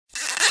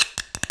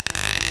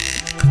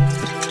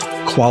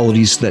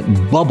qualities that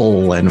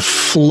bubble and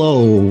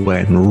flow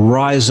and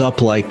rise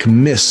up like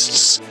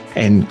mists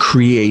and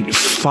create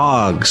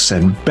fogs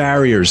and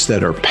barriers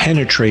that are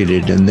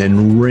penetrated and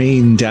then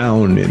rain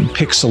down in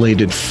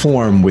pixelated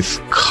form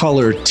with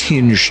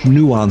color-tinged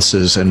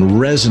nuances and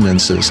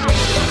resonances.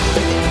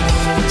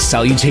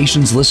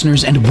 Salutations,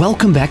 listeners, and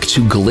welcome back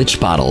to Glitch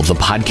Bottle, the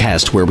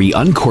podcast where we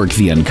uncork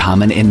the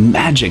uncommon in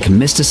magic,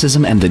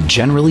 mysticism, and the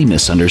generally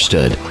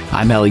misunderstood.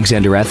 I'm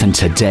Alexander Eth, and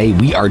today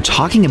we are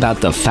talking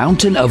about the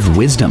Fountain of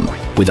Wisdom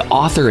with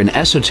author and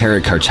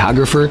esoteric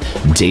cartographer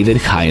David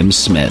Chaim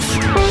Smith.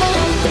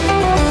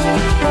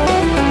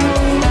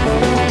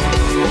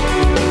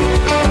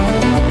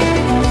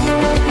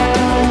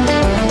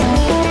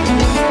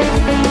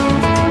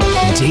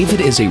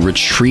 David is a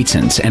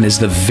retreatant and is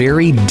the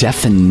very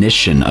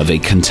definition of a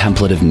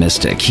contemplative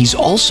mystic. He's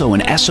also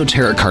an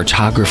esoteric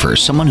cartographer,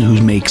 someone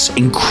who makes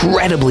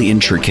incredibly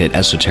intricate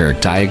esoteric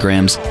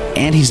diagrams,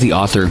 and he's the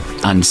author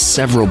on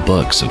several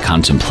books of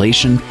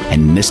contemplation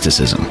and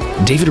mysticism.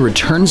 David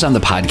returns on the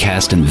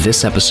podcast in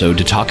this episode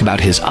to talk about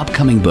his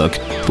upcoming book,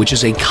 which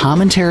is a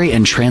commentary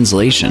and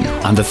translation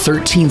on the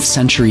 13th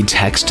century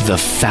text, The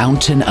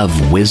Fountain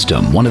of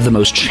Wisdom, one of the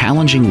most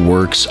challenging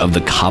works of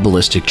the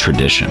Kabbalistic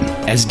tradition.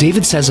 As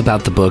David says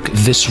about the book,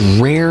 this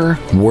rare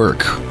work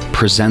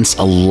presents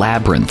a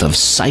labyrinth of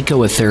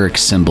psycho-aetheric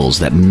symbols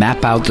that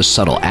map out the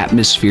subtle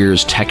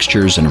atmospheres,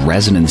 textures, and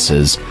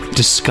resonances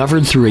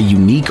discovered through a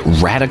unique,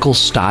 radical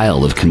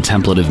style of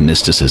contemplative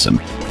mysticism.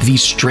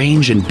 These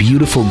strange and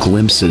beautiful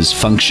glimpses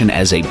function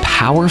as a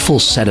powerful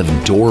set of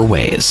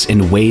doorways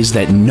in ways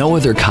that no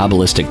other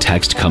Kabbalistic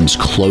text comes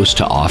close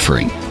to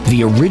offering.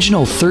 The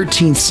original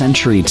 13th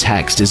century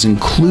text is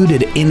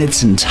included in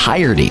its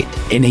entirety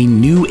in a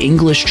New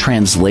English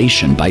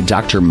translation by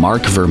Dr.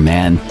 Mark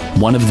Verman,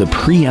 one of the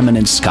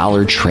preeminent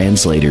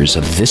scholar-translators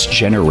of this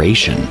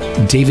generation.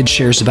 David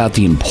shares about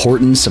the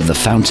importance of the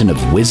Fountain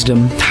of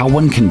Wisdom, how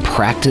one can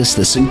practice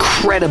this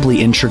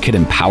incredibly intricate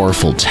and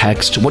powerful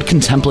text, what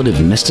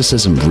contemplative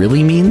mysticism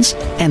really means,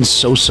 and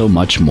so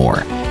much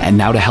more. And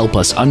now to help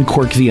us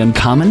uncork the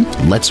uncommon,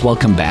 let's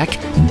welcome back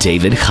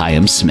David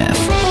Chaim Smith.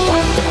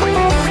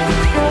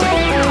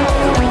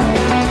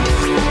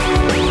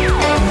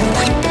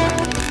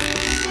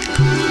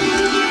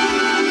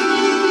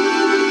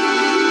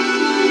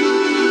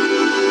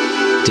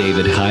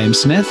 David Chaim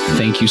Smith,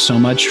 thank you so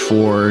much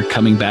for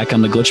coming back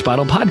on the Glitch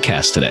Bottle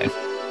podcast today.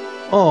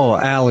 Oh,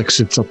 Alex,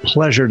 it's a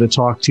pleasure to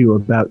talk to you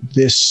about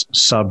this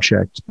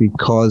subject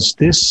because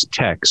this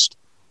text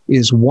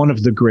is one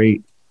of the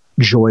great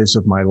joys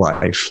of my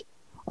life.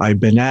 I've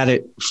been at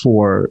it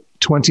for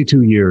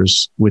 22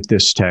 years with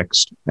this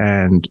text,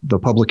 and the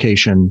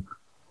publication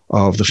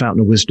of The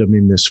Fountain of Wisdom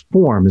in this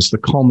form is the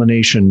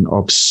culmination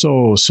of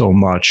so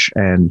much,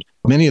 and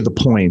many of the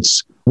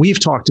points we've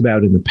talked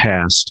about in the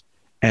past.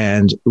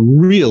 And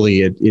really,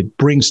 it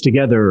brings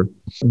together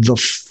the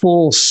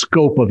full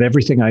scope of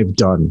everything I've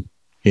done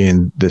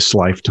in this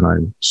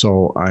lifetime.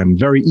 So I'm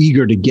very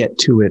eager to get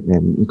to it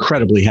and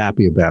incredibly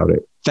happy about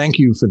it. Thank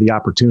you for the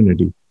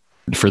opportunity.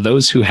 For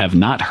those who have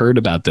not heard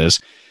about this,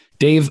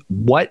 Dave,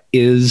 what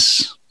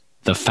is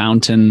the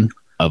Fountain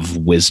of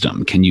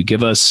Wisdom? Can you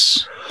give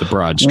us the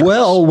broad strokes?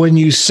 Well, when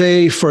you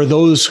say for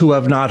those who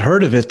have not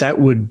heard of it, that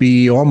would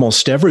be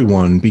almost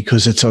everyone,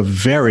 because it's a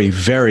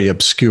very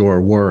obscure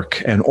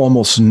work and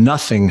almost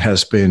nothing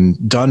has been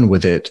done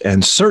with it.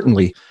 And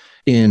certainly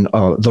in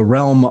the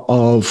realm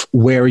of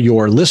where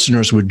your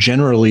listeners would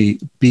generally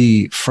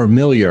be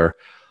familiar,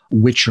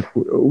 which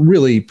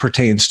really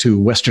pertains to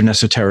Western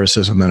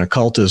esotericism and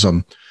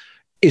occultism,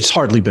 it's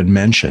hardly been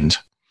mentioned.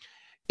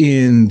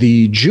 In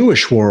the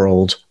Jewish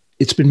world,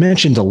 it's been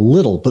mentioned a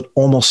little, but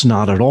almost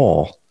not at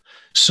all.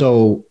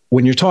 So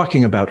when you're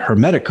talking about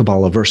Hermetic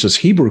Kabbalah versus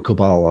Hebrew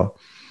Kabbalah,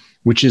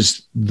 which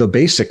is the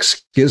basic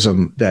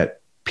schism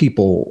that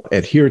people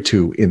adhere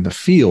to in the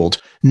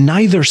field,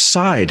 neither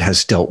side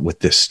has dealt with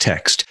this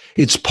text.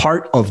 It's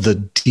part of the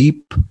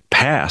deep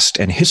past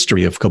and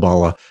history of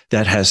Kabbalah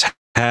that has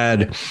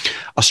had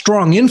a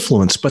strong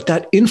influence, but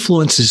that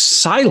influence is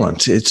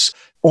silent. It's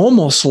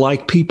almost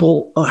like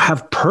people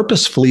have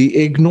purposefully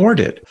ignored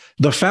it.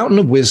 The Fountain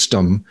of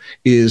Wisdom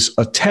is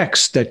a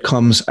text that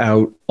comes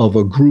out of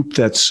a group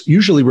that's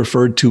usually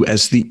referred to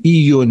as the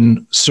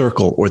Iyun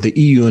Circle or the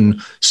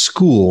Iyun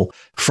School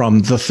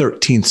from the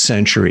 13th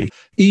century.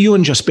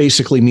 Iyun just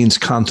basically means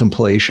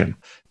contemplation,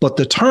 but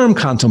the term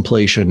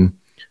contemplation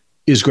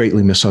is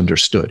greatly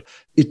misunderstood.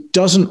 It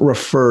doesn't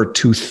refer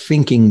to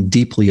thinking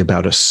deeply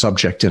about a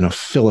subject in a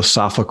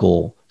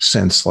philosophical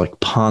sense, like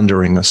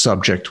pondering a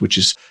subject, which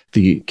is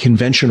the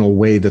conventional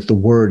way that the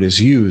word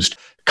is used.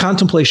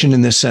 Contemplation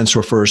in this sense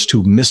refers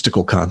to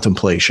mystical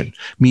contemplation,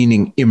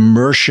 meaning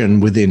immersion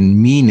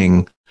within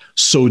meaning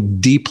so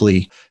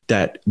deeply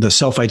that the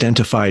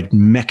self-identified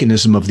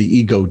mechanism of the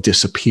ego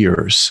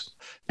disappears.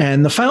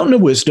 And the Fountain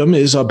of Wisdom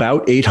is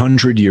about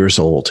 800 years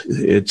old.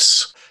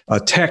 It's a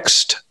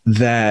text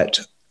that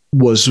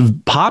was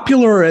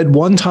popular at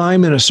one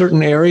time in a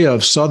certain area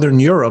of Southern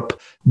Europe,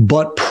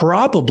 but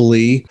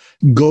probably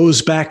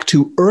goes back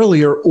to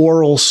earlier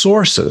oral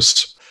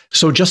sources.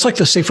 So just like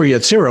the Sefer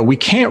Yetzirah, we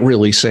can't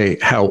really say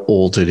how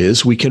old it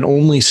is. We can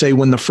only say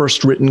when the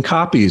first written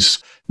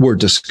copies were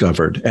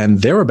discovered,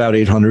 and they're about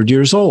 800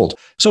 years old.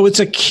 So it's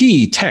a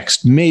key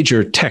text,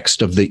 major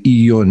text of the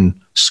Iyun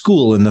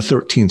school in the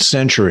 13th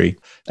century,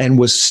 and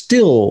was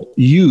still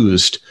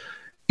used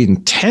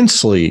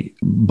intensely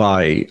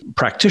by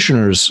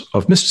practitioners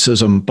of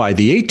mysticism by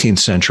the 18th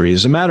century.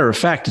 As a matter of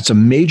fact, it's a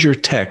major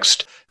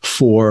text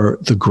for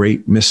the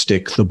great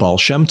mystic, the Baal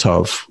Shem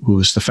Tov, who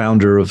is the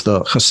founder of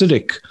the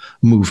Hasidic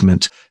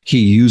movement. He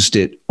used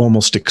it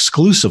almost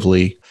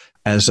exclusively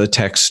as a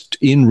text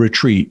in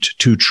retreat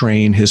to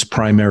train his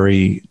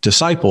primary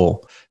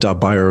disciple, the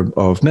buyer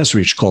of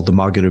Mezrich, called the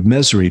Maggid of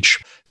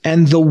Mezrich.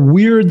 And the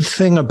weird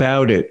thing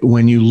about it,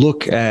 when you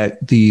look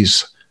at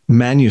these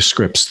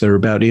manuscripts that are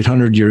about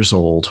 800 years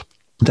old,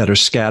 that are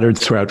scattered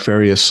throughout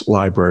various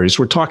libraries,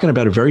 we're talking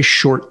about a very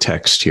short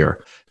text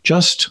here,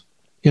 just,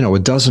 a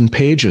dozen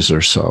pages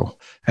or so.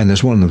 And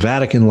there's one in the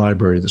Vatican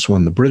Library, there's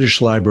one in the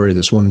British Library,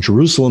 there's one in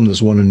Jerusalem,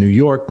 there's one in New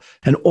York,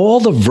 and all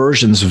the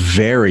versions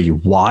vary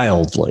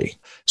wildly.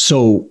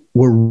 So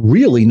we're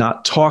really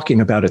not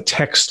talking about a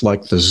text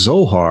like the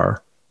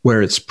Zohar,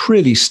 where it's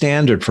pretty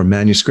standard from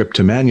manuscript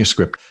to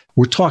manuscript.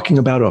 We're talking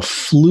about a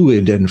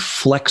fluid and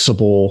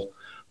flexible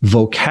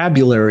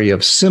vocabulary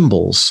of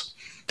symbols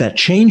that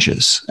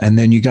changes. And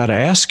then you got to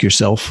ask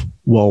yourself,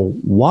 well,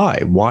 why?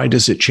 Why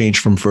does it change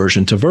from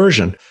version to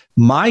version?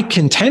 My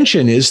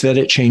contention is that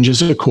it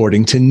changes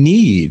according to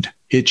need.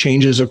 It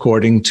changes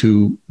according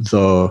to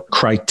the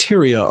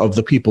criteria of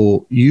the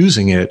people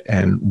using it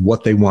and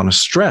what they want to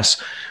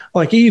stress.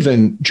 Like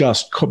even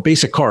just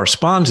basic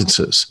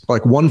correspondences.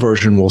 Like one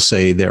version will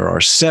say there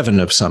are 7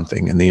 of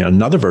something, and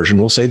another version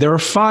will say there are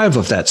 5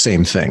 of that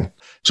same thing.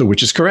 So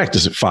which is correct?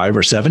 Is it 5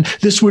 or 7?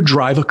 This would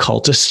drive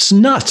occultists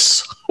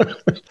nuts.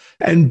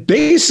 And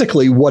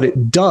basically what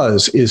it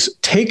does is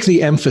take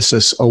the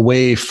emphasis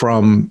away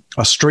from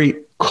a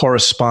straight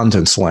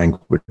correspondence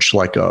language,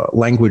 like a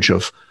language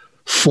of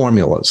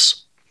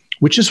formulas,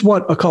 which is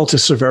what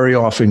occultists are very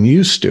often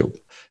used to,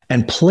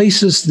 and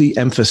places the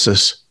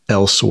emphasis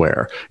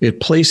elsewhere. It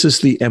places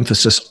the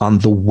emphasis on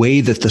the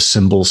way that the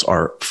symbols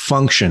are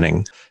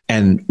functioning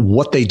and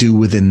what they do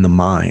within the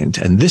mind.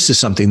 And this is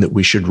something that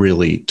we should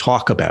really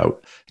talk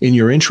about. In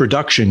your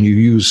introduction, you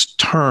use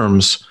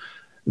terms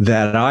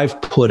that I've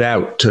put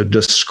out to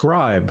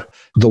describe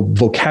the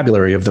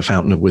vocabulary of the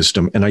Fountain of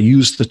Wisdom. And I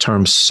use the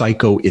term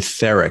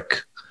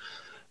psycho-aetheric,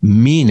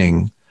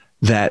 meaning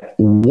that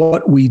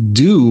what we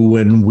do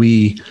when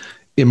we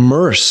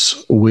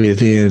immerse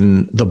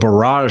within the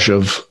barrage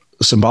of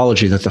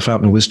symbology that the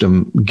Fountain of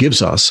Wisdom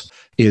gives us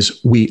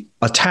is we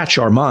attach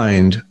our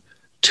mind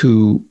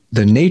to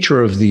the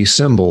nature of these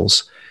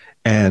symbols,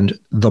 and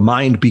the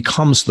mind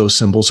becomes those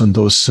symbols, and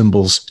those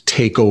symbols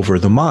take over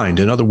the mind.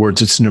 In other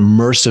words, it's an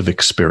immersive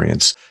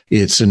experience.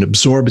 It's an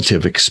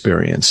absorptive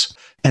experience.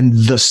 And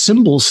the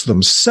symbols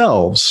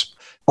themselves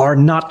are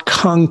not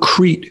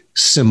concrete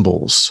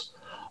symbols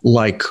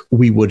like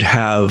we would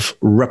have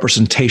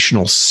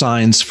representational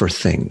signs for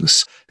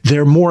things.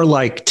 They're more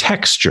like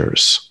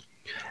textures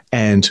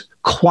and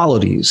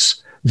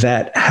qualities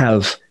that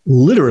have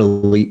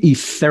literally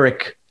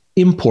etheric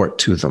import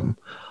to them,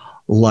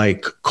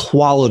 like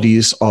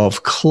qualities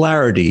of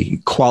clarity,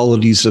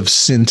 qualities of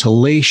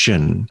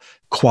scintillation,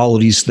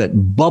 qualities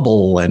that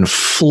bubble and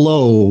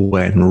flow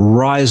and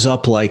rise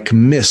up like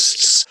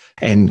mists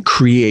and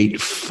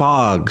create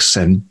fogs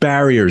and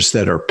barriers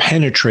that are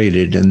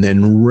penetrated and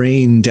then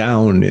rain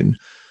down in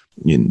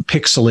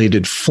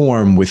pixelated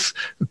form with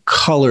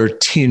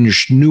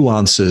color-tinged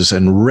nuances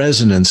and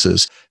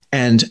resonances.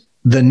 And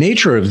the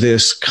nature of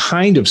this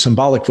kind of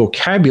symbolic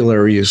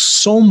vocabulary is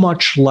so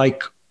much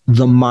like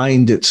the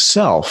mind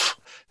itself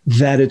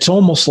that it's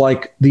almost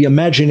like the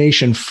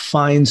imagination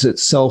finds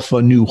itself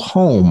a new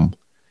home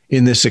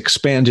in this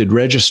expanded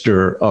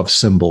register of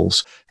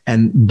symbols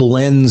and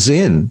blends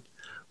in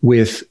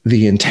with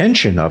the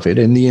intention of it.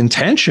 And the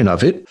intention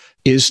of it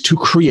is to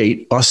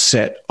create a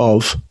set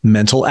of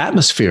mental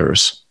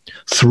atmospheres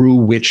through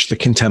which the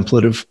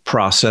contemplative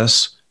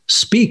process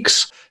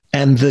speaks.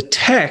 And the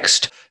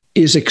text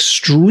is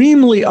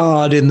extremely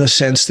odd in the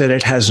sense that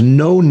it has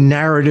no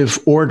narrative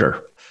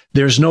order.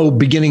 There's no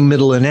beginning,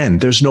 middle, and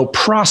end. There's no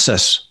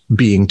process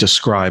being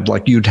described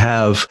like you'd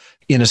have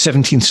in a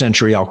 17th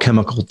century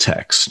alchemical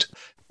text.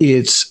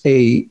 It's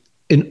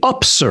an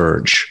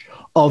upsurge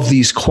of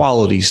these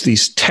qualities,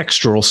 these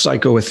textural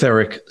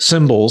psycho-aetheric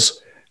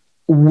symbols,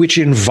 which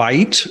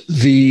invite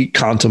the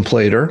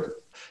contemplator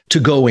to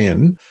go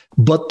in,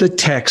 but the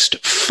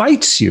text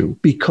fights you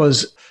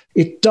because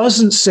it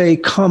doesn't say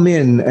come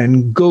in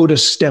and go to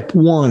step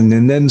 1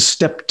 and then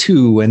step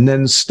 2 and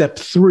then step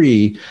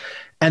 3,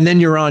 and then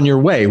you're on your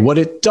way. What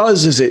it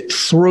does is it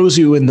throws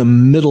you in the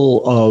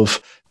middle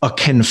of a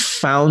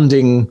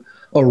confounding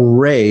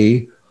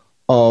array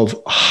of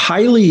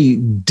highly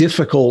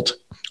difficult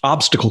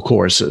obstacle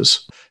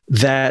courses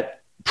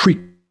that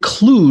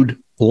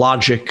preclude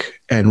logic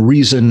and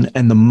reason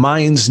and the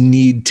mind's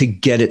need to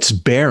get its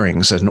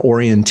bearings and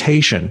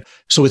orientation.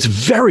 So it's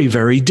very,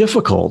 very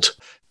difficult.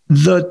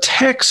 The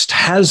text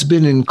has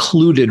been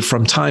included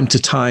from time to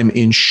time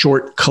in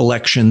short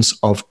collections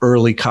of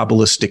early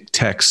Kabbalistic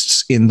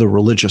texts in the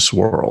religious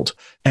world.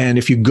 And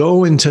if you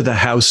go into the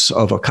house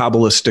of a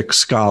Kabbalistic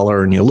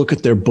scholar and you look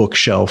at their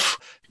bookshelf,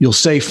 you'll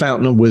say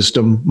Fountain of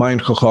Wisdom, Mein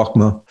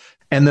Chochmah,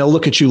 and they'll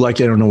look at you like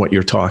they don't know what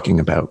you're talking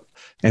about.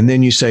 And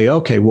then you say,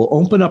 okay, we'll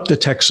open up the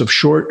text of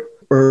short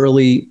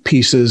early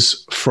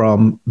pieces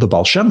from the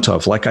Baal Shem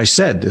Tov. Like I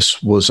said,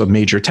 this was a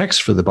major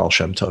text for the Baal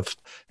Shem Tov.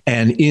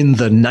 And in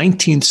the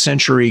 19th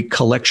century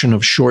collection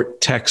of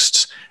short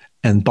texts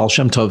and Baal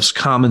Shem Tov's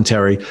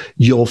commentary,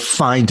 you'll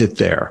find it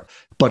there.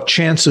 But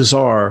chances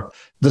are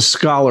the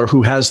scholar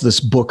who has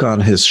this book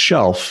on his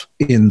shelf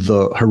in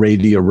the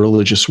Haredia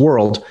religious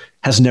world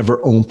has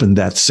never opened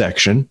that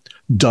section,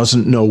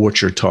 doesn't know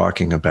what you're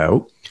talking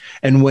about.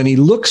 And when he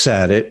looks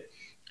at it,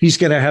 he's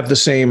going to have the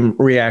same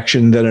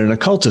reaction that an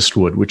occultist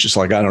would, which is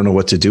like, I don't know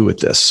what to do with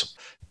this.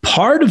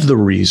 Part of the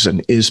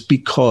reason is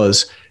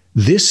because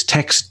this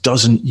text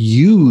doesn't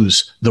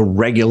use the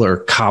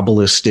regular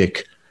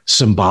Kabbalistic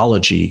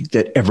symbology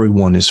that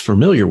everyone is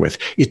familiar with.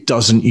 It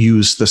doesn't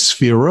use the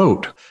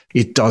Sfirot.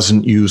 It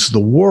doesn't use the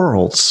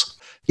worlds.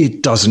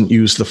 It doesn't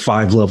use the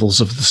 5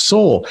 levels of the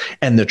soul.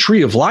 And the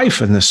tree of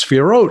life and the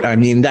Sfirot, I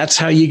mean, that's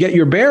how you get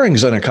your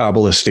bearings in a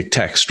Kabbalistic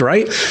text,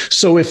 right?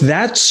 So if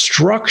that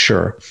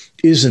structure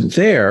isn't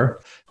there,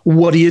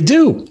 what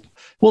do?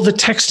 Well, the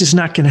text is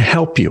not going to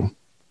help you.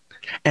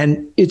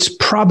 And it's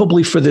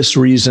probably for this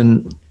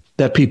reason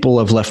that people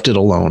have left it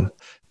alone,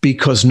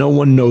 because no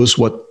one knows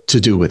what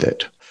to do with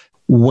it.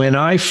 When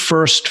I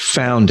first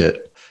found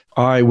it,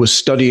 I was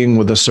studying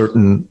with a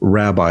certain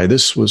rabbi.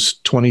 This was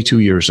 22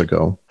 years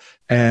ago.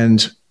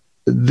 And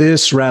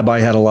this rabbi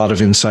had a lot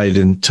of insight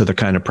into the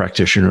kind of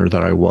practitioner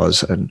that I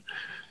was. And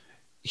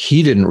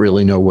he didn't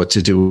really know what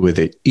to do with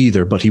it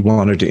either, but he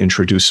wanted to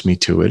introduce me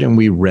to it. And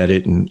we read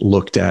it and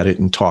looked at it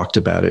and talked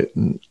about it.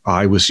 And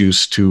I was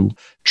used to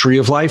Tree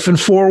of Life and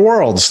 4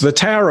 Worlds, the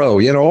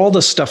tarot, all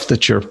the stuff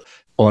that your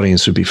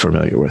audience would be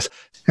familiar with.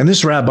 And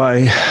this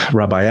Rabbi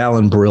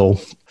Alan Brill,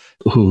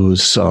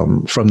 who's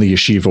from the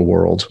yeshiva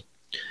world,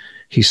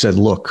 he said,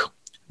 look,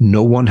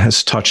 no one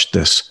has touched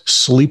this.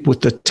 Sleep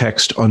with the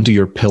text under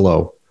your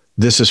pillow.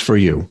 This is for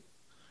you.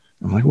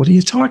 I'm like, what are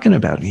you talking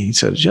about? And he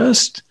said,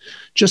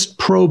 just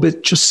probe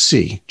it, just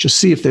see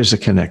if there's a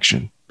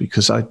connection,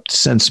 because I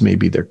sense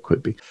maybe there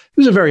could be. It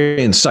was a very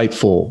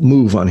insightful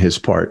move on his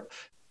part.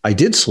 I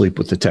did sleep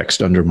with the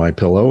text under my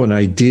pillow, and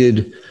I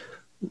did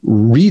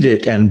read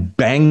it and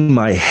bang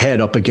my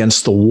head up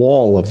against the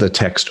wall of the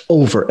text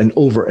over and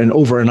over and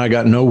over, and I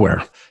got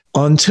nowhere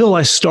until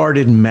I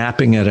started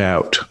mapping it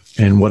out.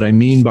 And what I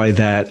mean by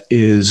that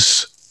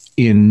is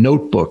in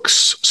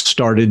notebooks,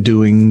 started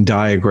doing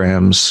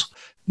diagrams,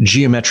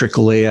 geometric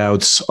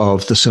layouts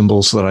of the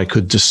symbols that I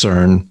could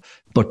discern.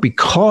 But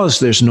because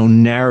there's no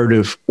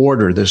narrative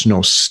order, there's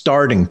no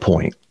starting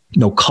point,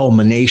 no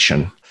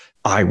culmination,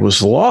 I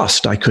was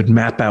lost. I could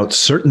map out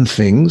certain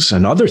things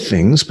and other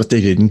things, but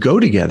they didn't go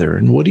together.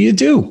 And what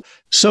do?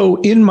 So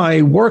in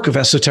my work of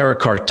esoteric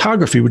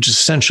cartography, which is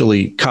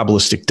essentially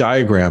Kabbalistic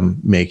diagram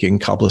making,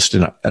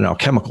 Kabbalistic and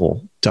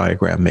alchemical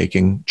diagram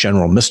making,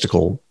 general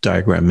mystical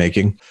diagram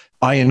making,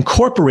 I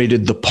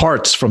incorporated the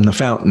parts from the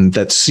fountain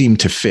that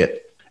seemed to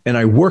fit. And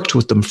I worked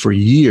with them for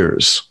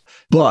years,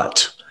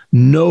 but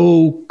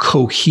no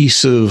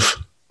cohesive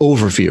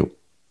overview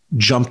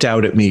jumped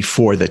out at me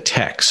for the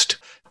text.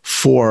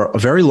 For a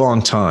very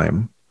long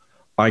time,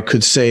 I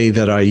could say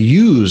that I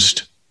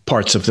used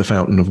parts of the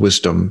Fountain of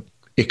Wisdom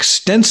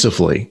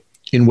extensively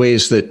in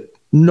ways that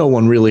no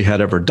one really had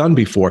ever done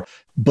before.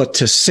 But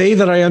to say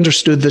that I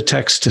understood the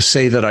text, to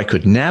say that I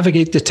could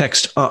navigate the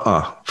text,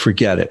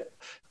 forget it.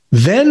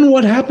 Then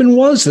what happened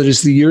was that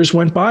as the years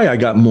went by, I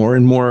got more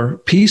and more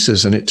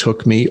pieces, and it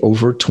took me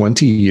over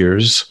 20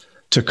 years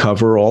to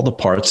cover all the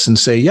parts and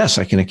say, yes,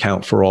 I can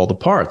account for all the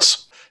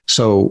parts.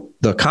 So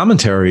the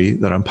commentary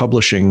that I'm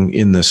publishing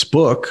in this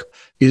book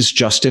is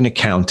just an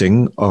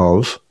accounting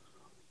of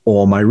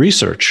all my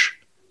research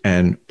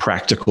and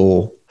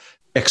practical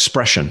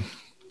expression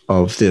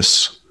of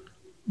this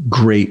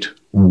great,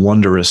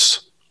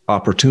 wondrous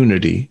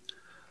opportunity,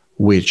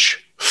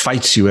 which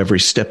fights you every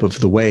step of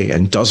the way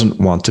and doesn't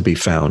want to be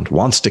found,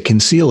 wants to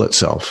conceal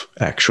itself,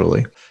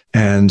 actually.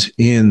 And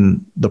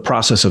in the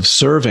process of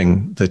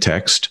serving the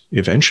text,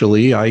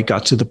 eventually I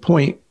got to the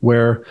point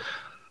where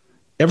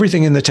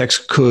everything in the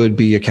text could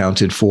be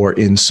accounted for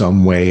in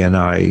some way, and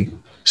I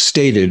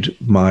stated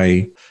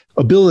my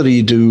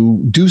ability to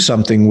do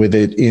something with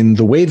it in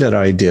the way that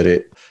I did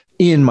it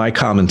in my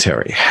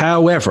commentary.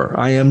 However,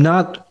 I am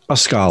not a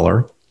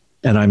scholar,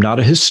 and I'm not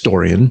a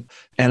historian,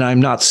 and I'm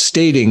not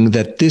stating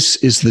that this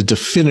is the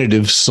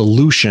definitive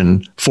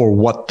solution for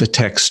what the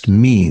text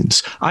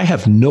means. I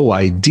have no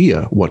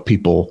idea what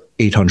people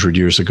 800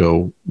 years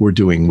ago were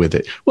doing with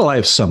it. Well, I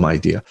have some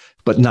idea,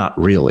 but not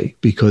really,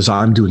 because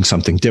I'm doing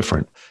something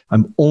different.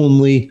 I'm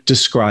only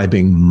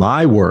describing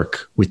my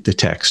work with the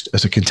text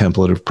as a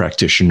contemplative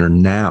practitioner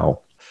now.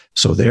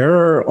 So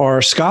there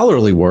are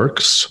scholarly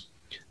works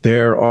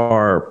There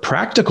are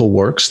practical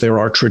works, there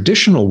are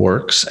traditional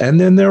works, and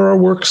then there are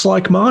works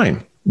like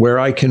mine, where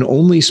I can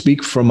only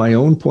speak from my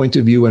own point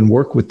of view and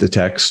work with the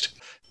text,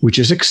 which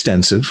is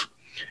extensive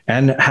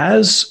and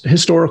has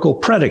historical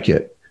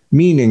predicate,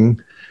 meaning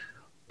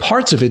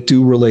parts of it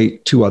do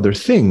relate to other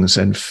things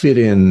and fit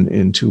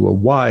into a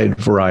wide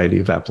variety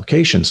of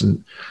applications.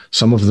 And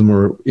some of them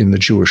are in the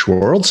Jewish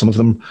world, some of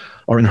them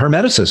are in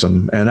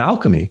Hermeticism and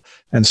alchemy.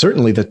 And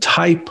certainly the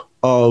type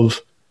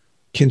of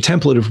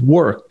contemplative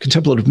work,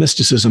 contemplative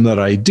mysticism that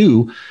I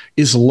do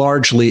is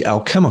largely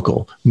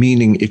alchemical,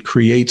 meaning it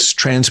creates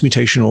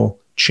transmutational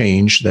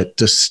change that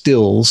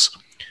distills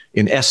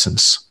in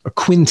essence, a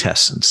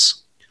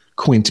quintessence,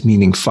 quint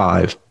meaning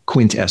five,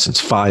 quintessence,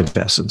 five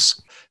essence.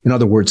 In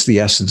other words, the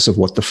essence of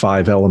what the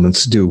five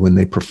elements do when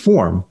they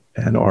perform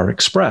and are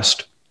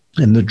expressed.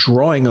 And the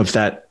drawing of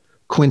that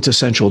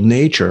quintessential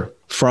nature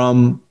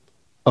from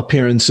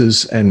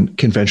appearances and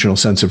conventional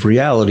sense of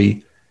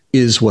reality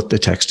is what the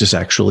text is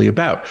actually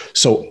about.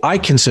 So I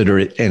consider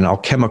it an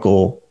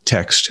alchemical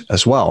text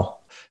as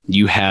well.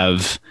 You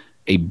have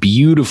a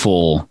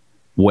beautiful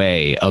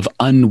way of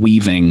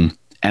unweaving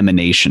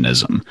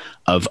emanationism,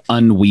 of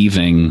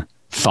unweaving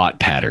thought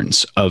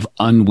patterns, of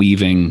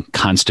unweaving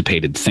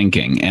constipated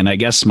thinking. And I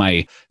guess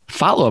my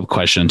follow-up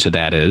question to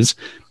that is,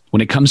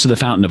 when it comes to the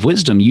Fountain of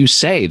Wisdom, you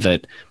say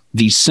that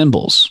these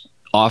symbols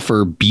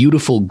offer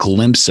beautiful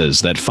glimpses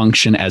that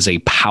function as a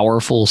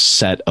powerful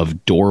set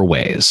of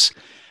doorways.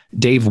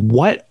 Dave,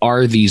 what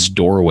are these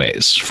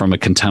doorways from a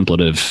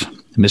contemplative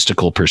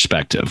mystical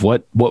perspective?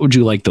 What would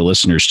you like the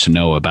listeners to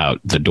know about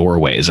the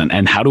doorways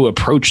and how to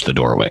approach the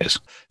doorways?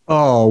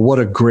 Oh, what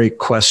a great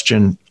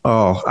question.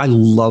 Oh, I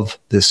love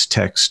this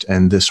text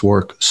and this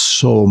work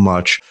so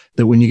much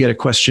that when you get a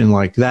question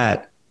like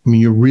that, I mean,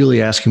 you're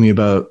really asking me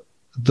about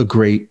the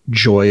great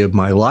joy of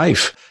my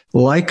life.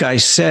 Like I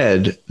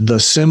said, the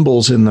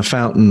symbols in the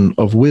Fountain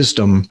of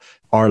Wisdom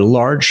are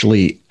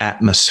largely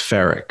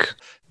atmospheric,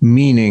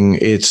 meaning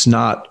it's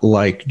not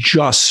like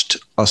just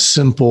a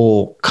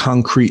simple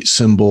concrete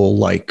symbol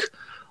like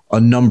a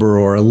number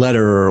or a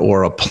letter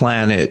or a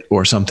planet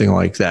or something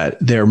like that.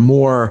 They're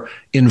more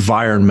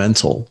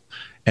environmental.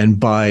 And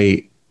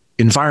by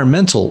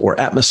environmental or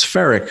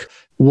atmospheric,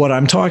 what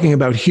I'm talking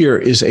about here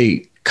is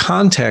a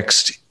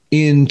context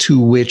into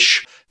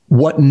which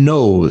what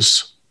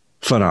knows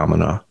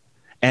phenomena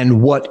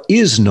and what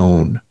is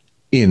known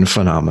in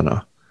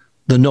phenomena,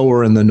 the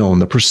knower and the known,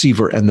 the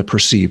perceiver and the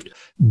perceived,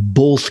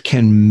 both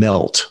can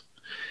melt.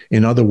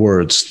 In other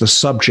words, the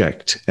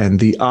subject and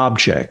the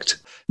object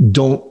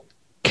don't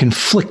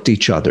conflict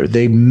each other.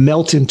 They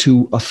melt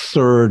into a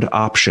third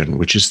option,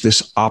 which is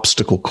this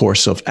obstacle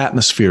course of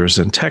atmospheres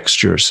and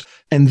textures.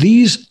 And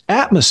these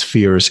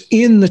atmospheres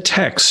in the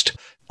text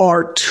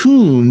are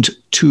tuned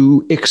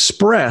to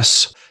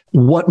express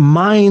what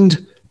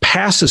mind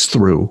passes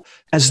through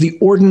as the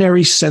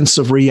ordinary sense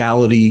of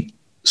reality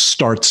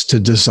starts to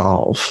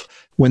dissolve.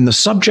 When the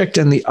subject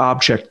and the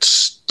object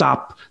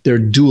stop their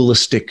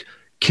dualistic,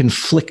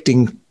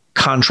 conflicting,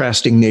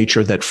 contrasting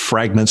nature that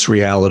fragments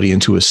reality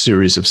into a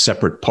series of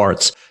separate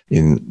parts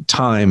in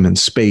time and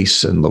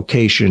space and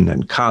location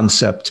and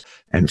concept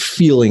and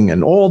feeling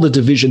and all the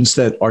divisions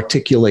that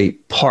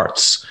articulate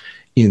parts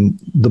in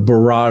the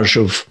barrage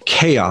of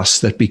chaos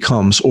that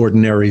becomes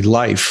ordinary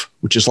life,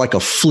 which is like a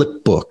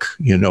flip book,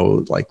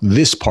 like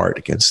this part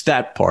against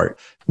that part,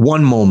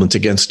 one moment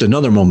against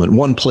another moment,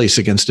 one place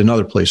against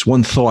another place,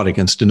 one thought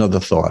against another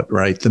thought,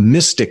 right? The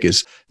mystic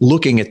is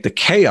looking at the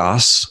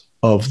chaos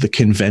of the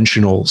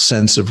conventional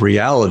sense of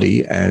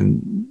reality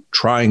and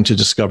trying to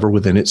discover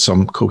within it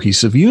some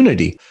cohesive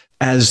unity.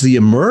 As the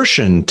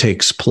immersion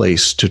takes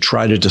place to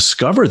try to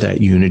discover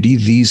that unity,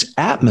 these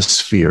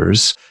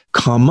atmospheres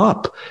come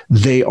up.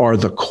 They are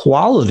the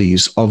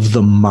qualities of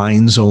the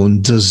mind's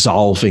own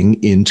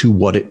dissolving into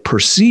what it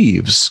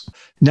perceives.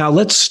 Now,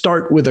 let's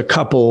start with a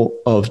couple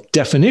of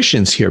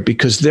definitions here,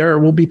 because there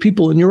will be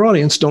people in your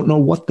audience don't know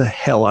what the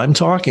hell I'm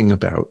talking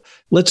about.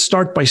 Let's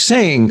start by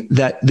saying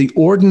that the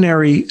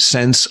ordinary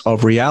sense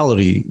of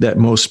reality that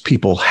most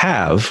people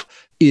have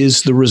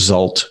is the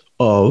result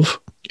of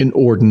an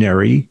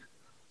ordinary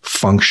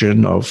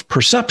function of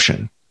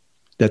perception,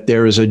 that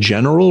there is a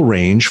general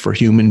range for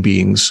human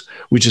beings,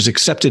 which is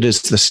accepted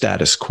as the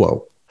status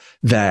quo,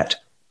 that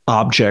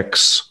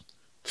objects,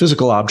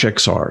 physical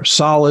objects are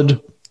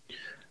solid,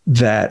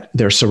 that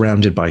they're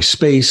surrounded by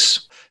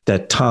space,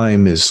 that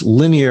time is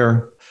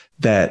linear,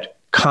 that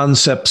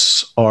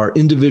concepts are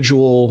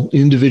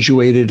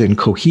individuated and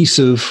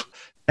cohesive,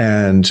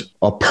 and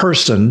a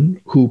person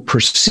who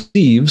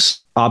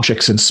perceives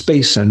objects in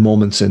space and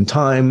moments in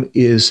time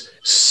is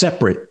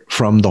separate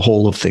from the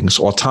whole of things,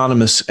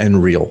 autonomous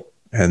and real,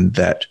 and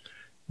that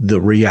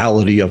the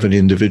reality of an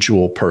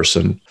individual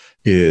person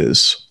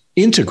is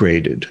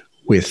integrated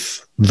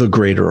with the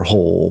greater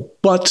whole,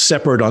 but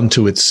separate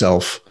unto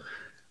itself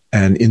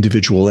and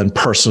individual and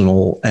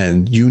personal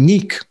and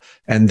unique.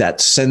 And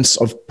that sense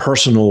of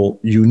personal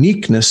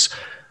uniqueness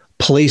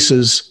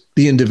places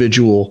the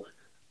individual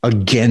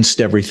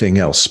against everything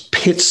else,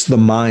 pits the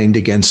mind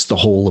against the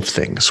whole of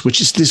things, which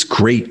is this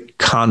great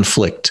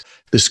conflict,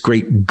 this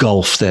great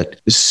gulf that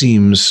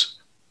seems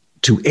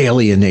to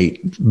alienate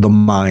the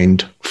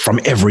mind from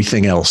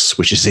everything else,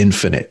 which is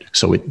infinite.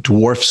 So it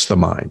dwarfs the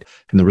mind.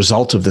 And the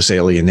result of this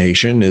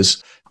alienation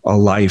is a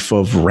life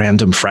of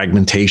random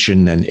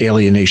fragmentation and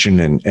alienation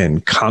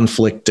and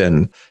conflict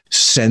and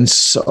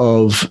sense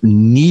of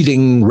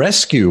needing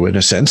rescue, in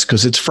a sense,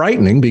 because it's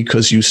frightening,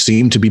 because you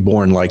seem to be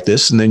born like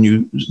this, and then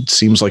it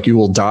seems like you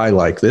will die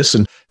like this.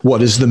 And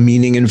what is the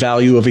meaning and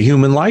value of a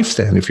human life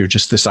then, if you're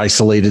just this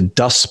isolated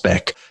dust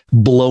speck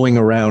blowing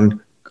around,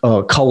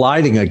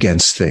 colliding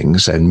against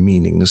things and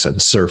meanings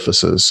and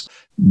surfaces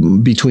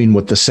between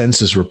what the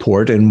senses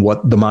report and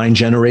what the mind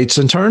generates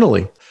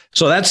internally?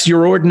 So that's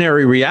your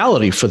ordinary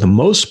reality, for the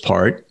most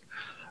part,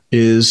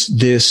 is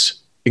this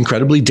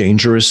incredibly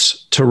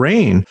dangerous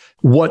terrain.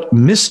 What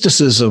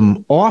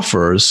mysticism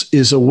offers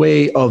is a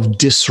way of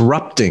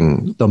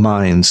disrupting the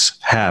mind's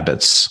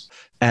habits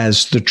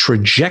as the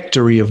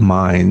trajectory of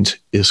mind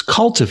is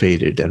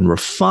cultivated and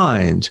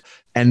refined.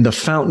 And the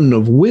fountain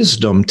of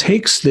wisdom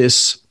takes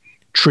this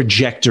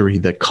trajectory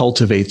that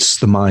cultivates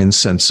the mind's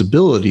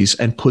sensibilities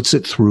and puts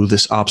it through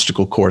this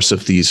obstacle course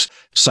of these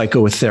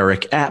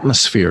psycho-aetheric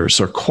atmospheres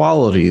or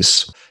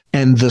qualities.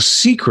 And the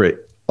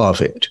secret of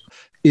it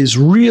is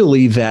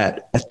really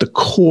that at the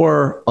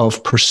core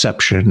of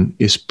perception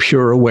is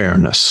pure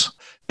awareness.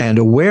 And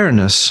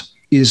awareness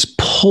is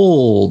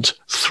pulled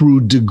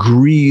through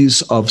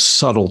degrees of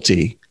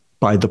subtlety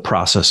by the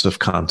process of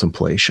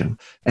contemplation.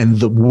 And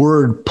the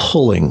word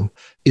pulling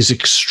is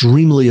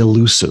extremely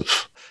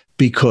elusive,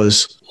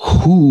 because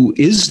who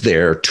is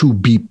there to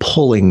be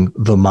pulling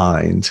the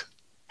mind?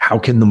 How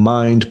can the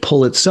mind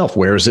pull itself?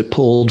 Where is it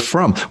pulled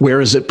from? Where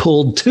is it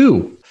pulled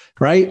to?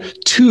 Right?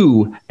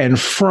 To and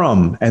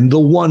from, and the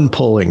one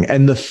pulling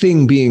and the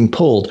thing being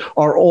pulled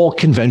are all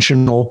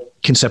conventional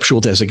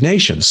conceptual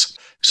designations.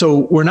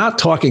 So we're not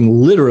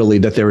talking literally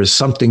that there is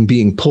something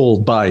being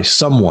pulled by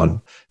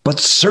someone, but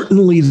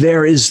certainly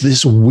there is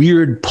this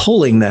weird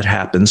pulling that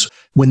happens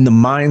when the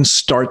mind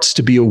starts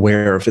to be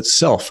aware of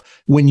itself.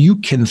 When you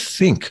can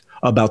think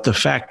about the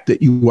fact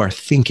that you are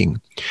thinking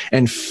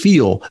and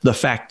feel the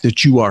fact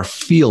that you are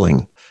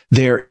feeling,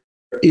 there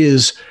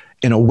is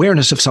an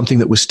awareness of something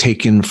that was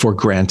taken for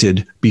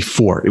granted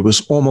before. It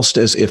was almost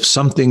as if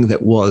something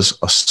that was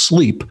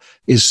asleep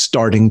is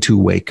starting to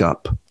wake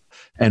up.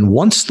 And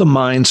once the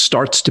mind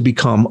starts to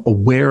become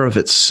aware of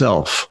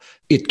itself,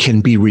 it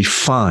can be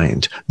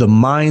refined. The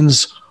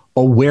mind's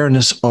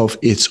awareness of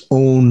its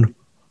own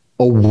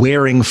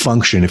awaring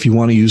function, if you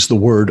want to use the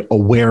word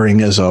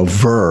awaring as a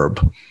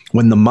verb,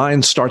 when the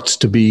mind starts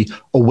to be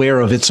aware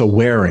of its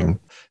awaring,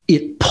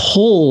 it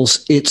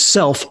pulls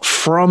itself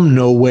from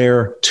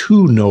nowhere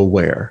to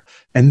nowhere.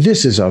 And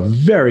this is a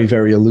very,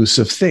 very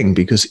elusive thing,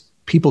 because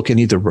people can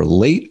either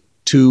relate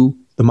to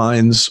the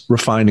mind's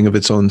refining of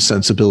its own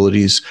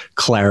sensibilities,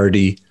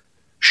 clarity,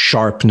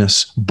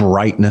 sharpness,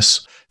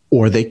 brightness,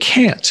 or they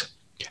can't.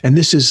 And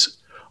this is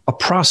a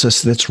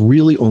process that's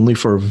really only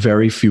for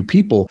very few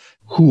people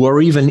who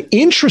are even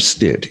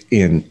interested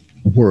in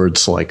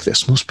words like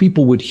this. Most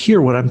people would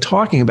hear what I'm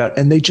talking about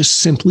and they just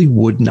simply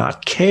would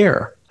not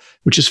care,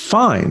 which is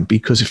fine,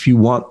 because if you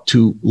want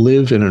to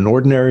live in an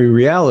ordinary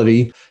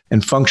reality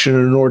and function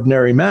in an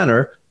ordinary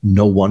manner,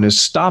 no one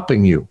is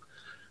stopping you.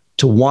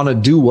 To want to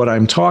do what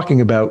I'm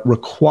talking about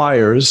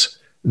requires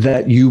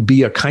that you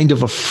be a kind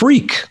of a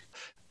freak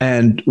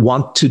and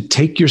want to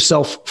take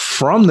yourself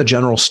from the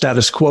general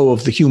status quo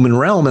of the human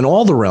realm and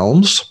all the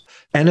realms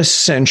and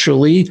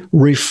essentially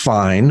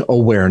refine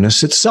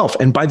awareness itself.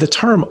 And by the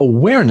term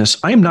awareness,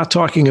 I'm not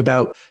talking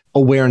about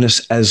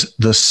awareness as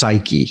the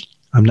psyche.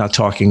 I'm not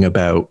talking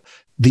about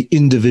the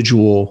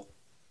individual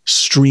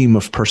stream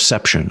of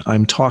perception.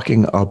 I'm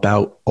talking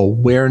about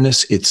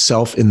awareness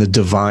itself in the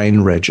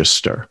divine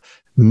register,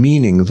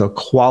 meaning the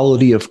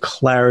quality of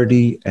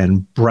clarity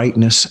and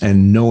brightness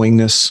and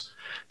knowingness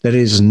that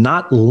is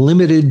not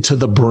limited to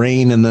the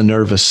brain and the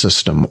nervous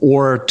system,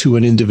 or to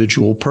an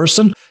individual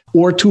person,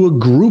 or to a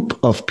group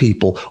of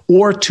people,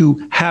 or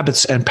to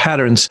habits and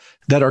patterns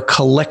that are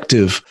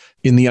collective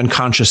in the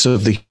unconscious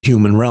of the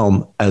human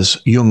realm,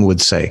 as Jung would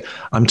say.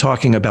 I'm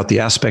talking about the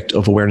aspect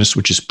of awareness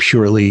which is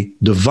purely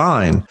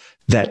divine,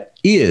 that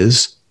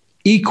is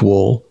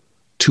equal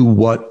to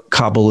what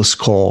Kabbalists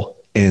call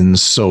Ein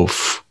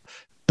Sof,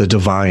 the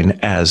divine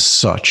as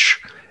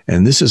such.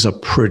 And this is a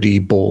pretty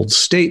bold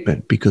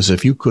statement, because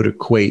if you could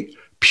equate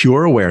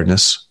pure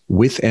awareness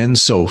with Ein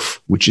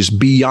Sof, which is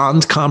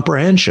beyond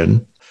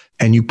comprehension,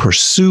 and you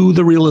pursue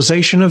the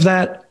realization of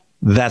that,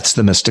 that's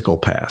the mystical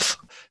path.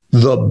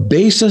 The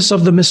basis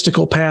of the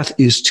mystical path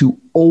is to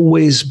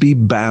always be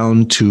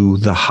bound to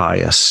the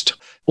highest,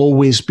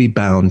 always be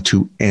bound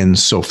to Ein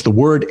Sof. The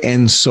word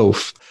Ein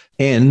Sof,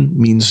 En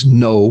means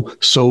no,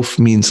 Sof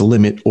means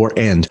limit or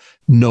end,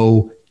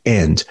 no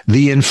end,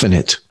 the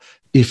infinite.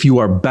 If you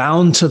are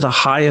bound to the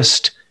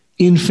highest,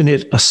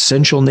 infinite,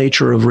 essential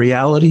nature of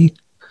reality,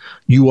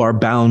 you are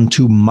bound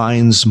to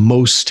mind's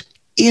most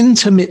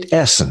intimate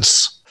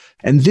essence.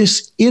 And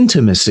this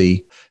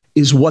intimacy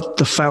is what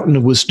the Fountain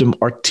of Wisdom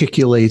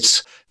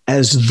articulates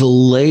as the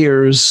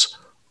layers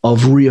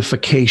of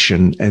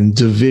reification and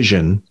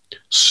division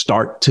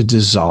start to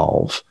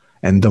dissolve,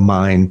 and the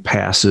mind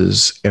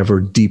passes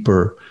ever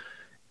deeper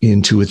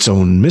into its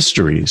own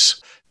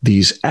mysteries.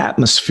 These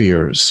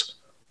atmospheres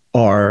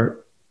are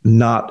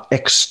not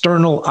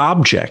external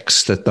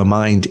objects that the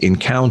mind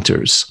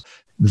encounters.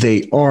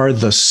 They are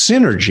the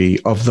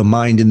synergy of the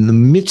mind in the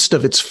midst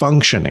of its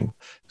functioning.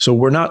 So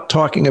we're not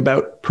talking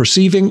about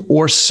perceiving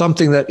or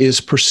something that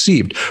is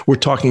perceived. We're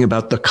talking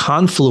about the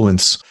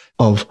confluence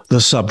of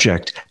the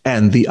subject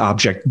and the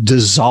object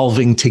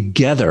dissolving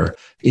together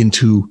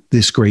into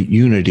this great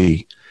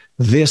unity.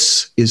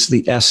 This is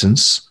the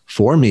essence,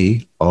 for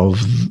me,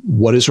 of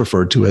what is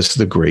referred to as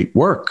the great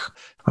work.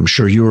 I'm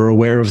sure you are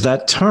aware of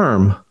that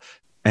term,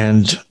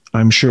 and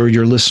I'm sure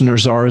your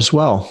listeners are as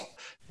well.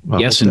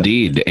 Yes,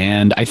 indeed.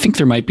 And I think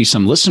there might be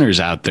some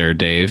listeners out there,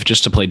 Dave,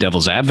 just to play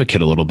devil's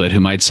advocate a little bit, who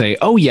might say,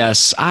 oh,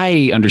 yes,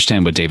 I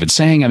understand what David's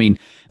saying. I mean,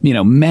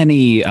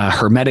 many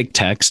Hermetic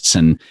texts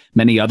and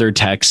many other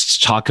texts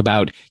talk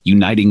about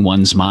uniting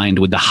one's mind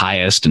with the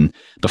highest. And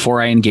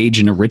before I engage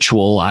in a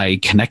ritual, I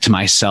connect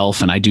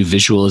myself and I do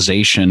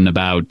visualization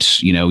about,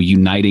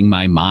 uniting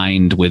my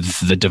mind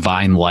with the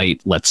divine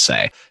light, let's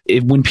say.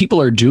 When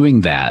people are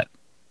doing that,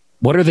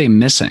 what are they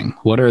missing?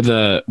 What are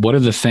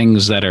the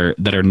things that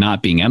are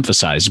not being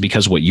emphasized?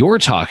 Because what you're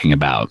talking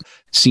about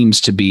seems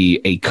to be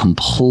a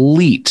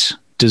complete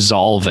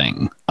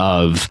dissolving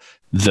of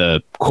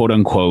the quote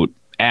unquote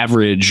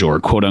average or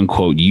quote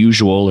unquote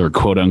usual or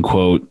quote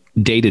unquote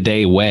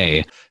day-to-day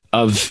way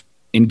of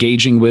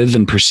engaging with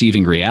and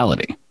perceiving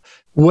reality.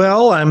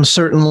 Well, I'm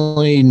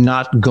certainly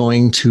not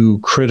going to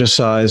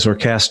criticize or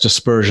cast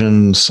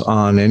aspersions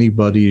on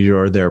anybody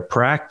or their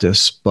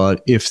practice,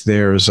 but if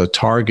there's a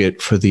target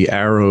for the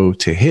arrow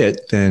to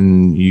hit,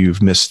 then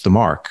you've missed the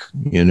mark.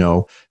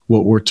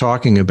 What we're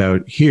talking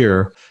about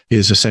here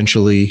is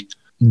essentially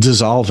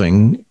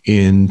dissolving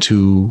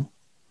into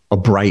a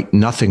bright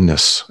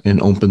nothingness,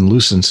 an open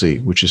lucency,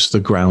 which is the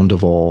ground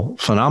of all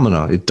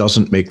phenomena. It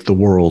doesn't make the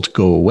world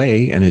go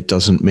away, and it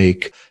doesn't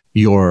make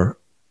your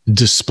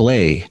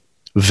display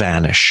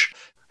vanish.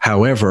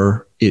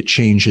 However, it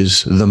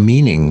changes the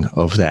meaning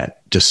of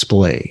that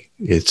display.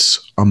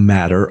 It's a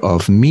matter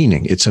of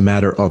meaning. It's a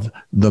matter of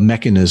the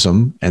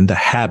mechanism and the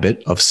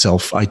habit of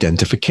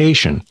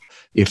self-identification.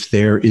 If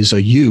there is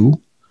a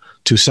you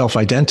to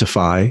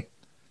self-identify,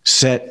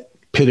 set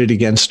pitted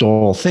against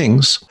all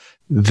things,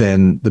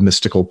 then the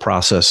mystical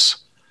process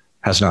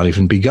has not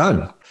even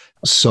begun.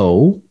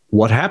 So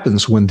what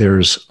happens when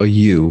there's a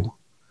you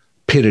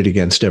pitted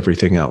against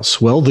everything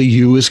else? Well, the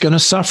you is going to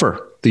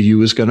suffer. The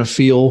you is going to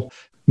feel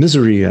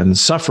misery and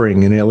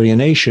suffering and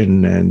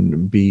alienation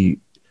and be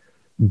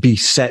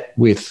beset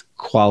with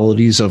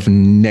qualities of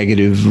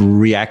negative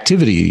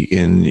reactivity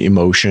in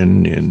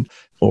emotion and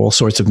all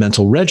sorts of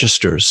mental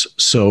registers.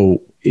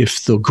 So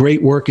if the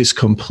great work is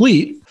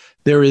complete,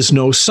 there is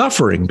no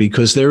suffering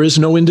because there is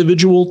no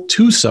individual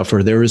to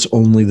suffer. There is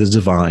only the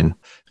divine.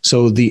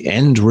 So the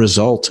end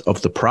result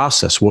of the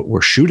process, what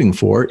we're shooting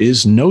for,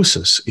 is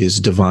gnosis,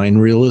 is divine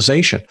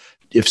realization.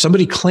 If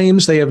somebody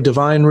claims they have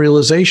divine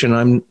realization,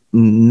 I'm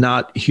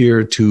not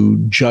here to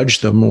judge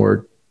them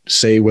or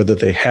say whether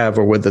they have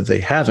or whether they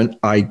haven't.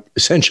 I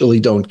essentially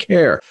don't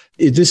care.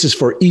 This is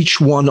for each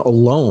one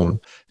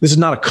alone. This is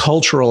not a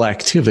cultural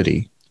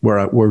activity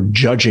where we're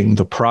judging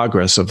the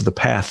progress of the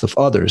path of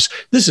others.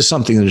 This is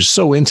something that is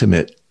so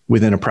intimate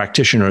within a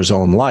practitioner's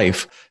own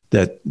life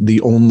that the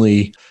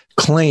only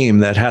claim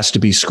that has to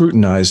be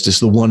scrutinized is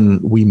the one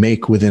we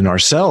make within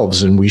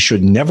ourselves, and we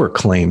should never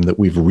claim that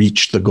we've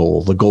reached the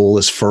goal. The goal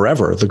is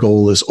forever. The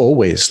goal is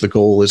always. The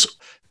goal is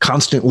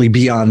constantly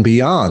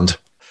beyond.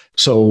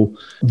 So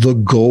the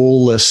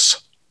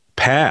goalless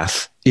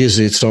path is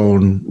its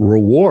own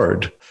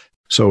reward.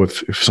 So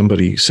if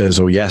somebody says,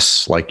 oh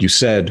yes, like you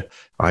said,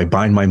 I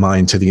bind my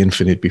mind to the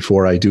infinite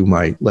before I do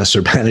my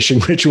lesser banishing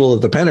ritual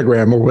of the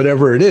pentagram or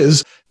whatever it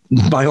is,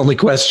 my only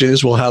question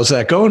is, well, how's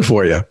that going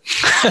for you?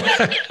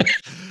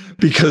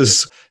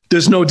 Because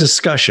there's no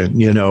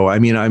discussion, I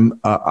mean,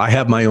 I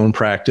have my own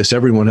practice.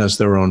 Everyone has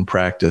their own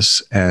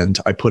practice, and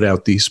I put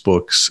out these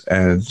books,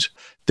 and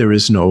there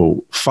is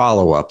no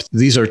follow-up.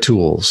 These are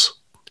tools,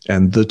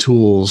 and the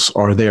tools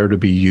are there to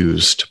be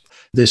used.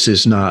 This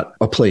is not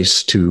a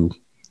place to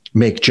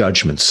make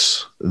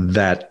judgments.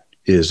 That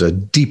is a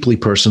deeply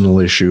personal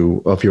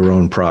issue of your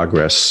own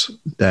progress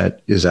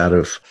that is out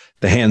of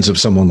the hands of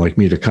someone like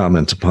me to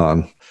comment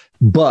upon.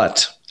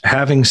 But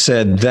having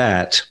said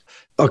that,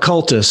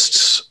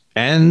 occultists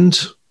and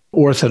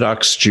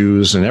Orthodox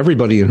Jews and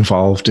everybody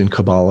involved in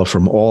Kabbalah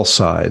from all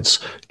sides,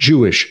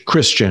 Jewish,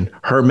 Christian,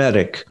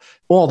 Hermetic,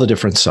 all the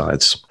different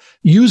sides,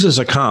 uses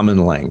a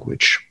common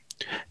language.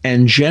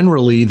 And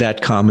generally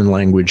that common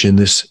language in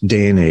this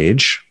day and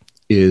age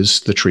is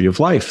the tree of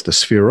life, the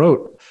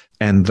Sefirot,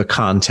 and the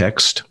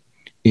context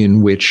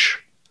in which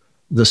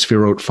the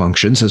Sefirot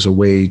functions as a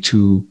way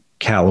to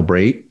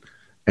calibrate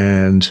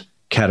and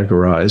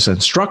categorize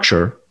and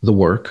structure the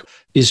work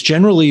is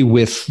generally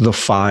with the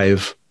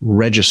 5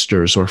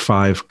 registers or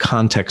 5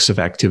 contexts of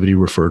activity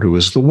referred to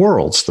as the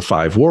worlds, the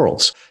 5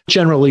 worlds.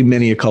 Generally,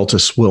 many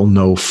occultists will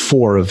know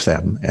 4 of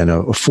them, and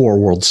a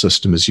 4-world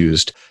system is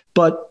used.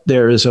 But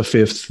there is a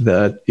 5th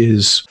that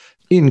is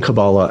in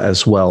Kabbalah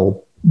as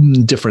well,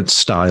 different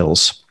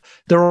styles.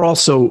 There are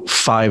also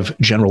 5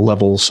 general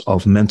levels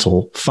of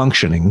mental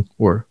functioning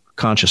or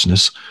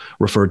consciousness,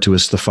 referred to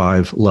as the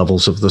 5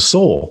 levels of the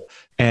soul.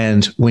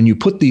 And when you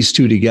put these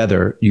 2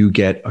 together, you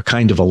get a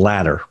kind of a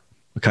ladder,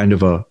 a kind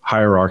of a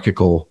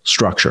hierarchical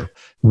structure.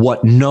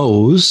 What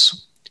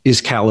knows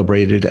is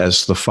calibrated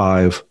as the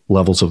 5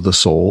 levels of the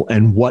soul,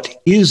 and what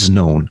is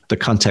known, the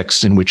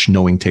context in which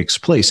knowing takes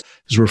place,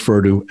 is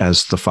referred to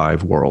as the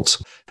 5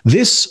 worlds.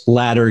 This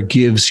ladder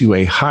gives you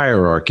a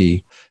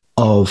hierarchy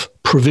of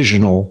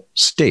provisional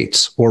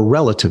states or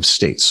relative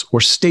states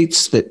or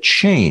states that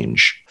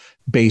change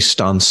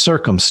based on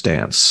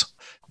circumstance.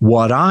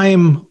 What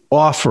I'm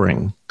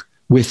offering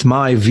with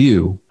my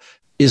view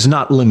is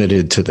not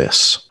limited to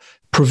this.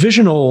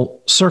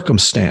 Provisional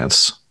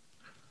circumstance,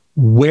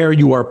 where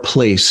you are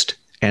placed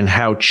and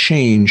how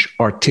change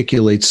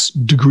articulates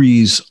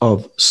degrees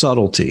of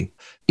subtlety,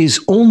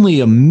 is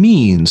only a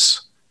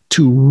means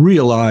to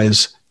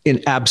realize an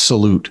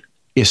absolute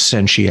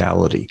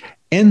essentiality.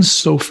 Ein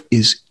Sof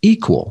is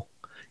equal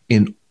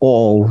in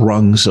all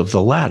rungs of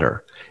the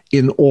ladder,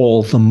 in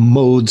all the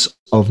modes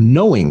of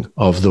knowing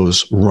of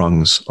those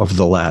rungs of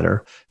the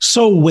ladder.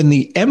 So when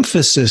the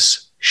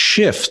emphasis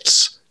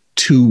shifts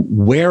to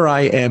where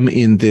I am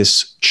in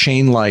this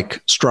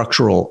chain-like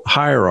structural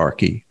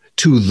hierarchy,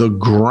 to the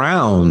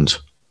ground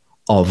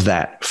of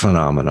that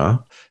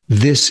phenomena,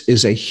 this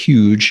is a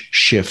huge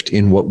shift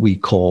in what we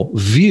call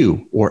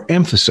view or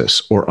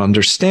emphasis or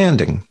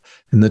understanding.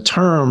 And the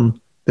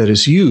term that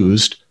is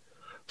used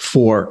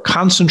for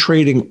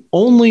concentrating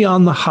only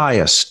on the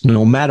highest,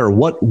 no matter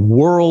what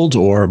world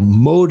or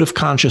mode of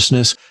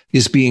consciousness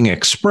is being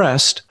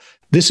expressed,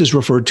 this is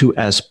referred to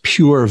as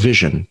pure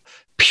vision.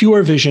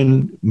 Pure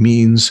vision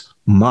means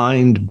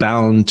mind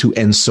bound to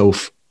Ein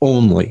Sof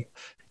only.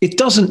 It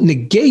doesn't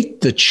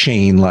negate the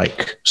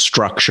chain-like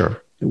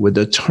structure. With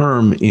the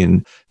term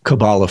in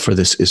Kabbalah for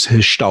this is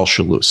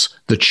Hishtalshelus,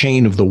 the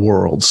chain of the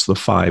worlds, the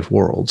 5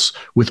 worlds,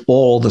 with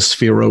all the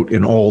sphirot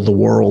in all the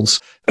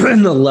worlds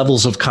and the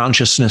levels of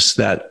consciousness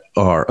that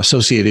are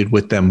associated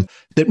with them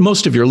that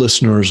most of your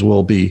listeners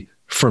will be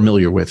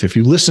familiar with. If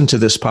you listen to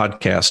this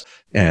podcast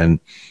and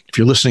if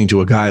you're listening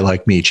to a guy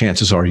like me,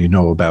 chances are you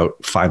know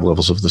about 5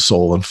 levels of the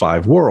soul and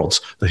 5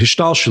 worlds, the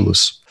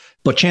Hishtalshelus.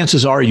 But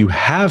chances are you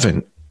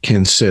haven't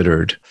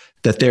considered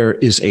that there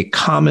is a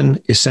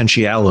common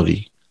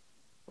essentiality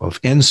of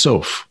Ein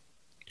Sof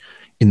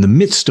in the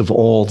midst of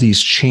all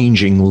these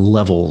changing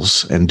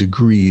levels and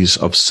degrees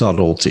of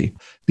subtlety.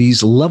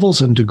 These levels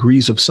and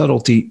degrees of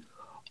subtlety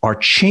are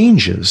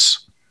changes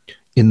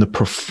in the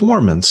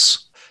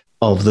performance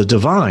of the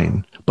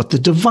divine, but the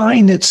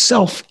divine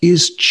itself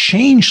is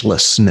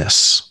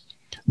changelessness.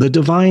 The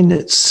divine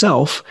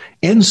itself,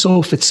 Ein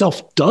Sof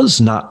itself, does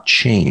not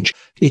change.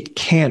 It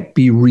can't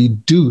be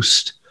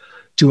reduced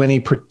to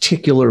any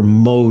particular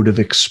mode of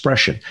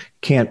expression,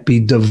 can't be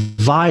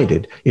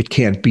divided, it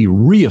can't be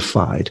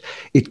reified,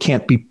 it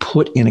can't be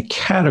put in a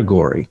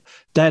category.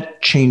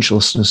 That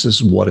changelessness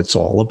is what it's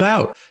all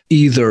about.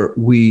 Either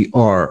we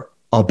are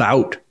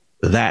about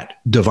that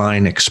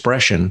divine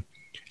expression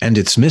and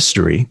its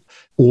mystery,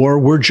 or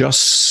we're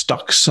just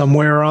stuck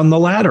somewhere on the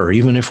ladder.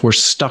 Even if we're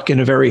stuck in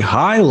a very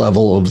high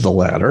level of the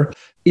ladder,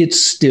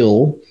 it's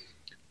still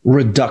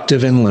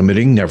reductive and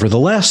limiting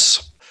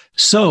nevertheless.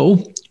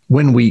 So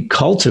when we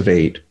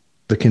cultivate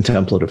the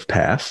contemplative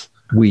path,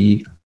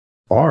 we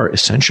are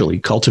essentially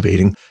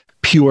cultivating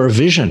pure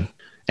vision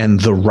and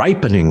the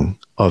ripening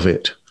of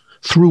it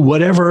through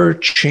whatever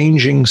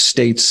changing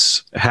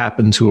states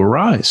happen to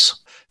arise.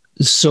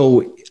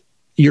 So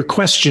your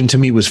question to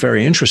me was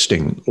very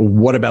interesting.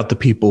 What about the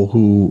people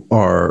who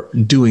are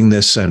doing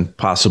this and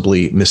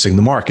possibly missing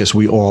the mark, as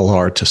we all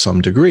are to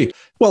some degree?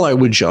 Well, I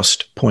would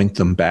just point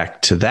them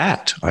back to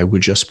that. I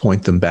would just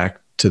point them back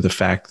to the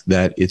fact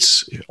that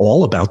it's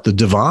all about the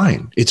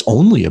divine. It's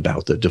only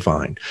about the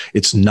divine.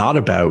 It's not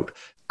about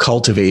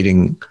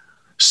cultivating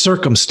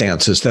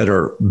circumstances that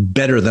are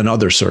better than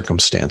other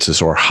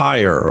circumstances or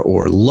higher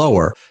or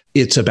lower.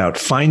 It's about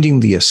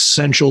finding the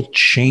essential,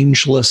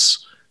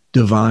 changeless,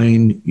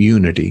 divine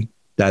unity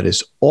that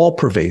is all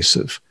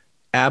pervasive,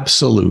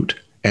 absolute,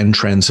 and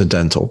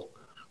transcendental,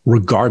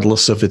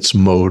 regardless of its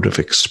mode of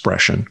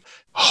expression.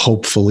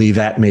 Hopefully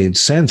that made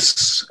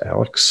sense,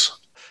 Alex.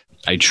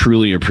 I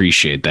truly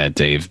appreciate that,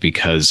 Dave,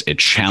 because it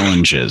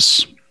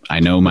challenges, I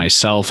know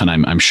myself and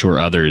I'm sure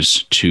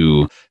others,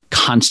 to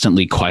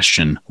constantly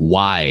question,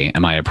 why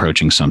am I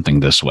approaching something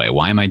this way?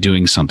 Why am I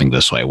doing something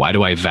this way? Why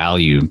do I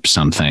value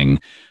something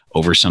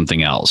over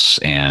something else?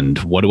 And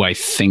what do I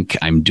think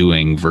I'm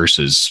doing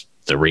versus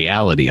the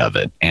reality of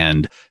it?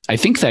 And I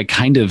think that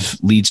kind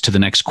of leads to the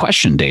next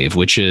question, Dave,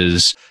 which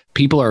is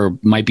people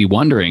might be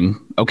wondering,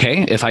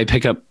 okay, if I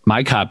pick up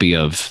my copy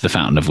of The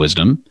Fountain of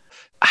Wisdom,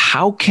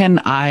 how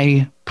can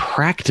I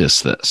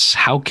practice this?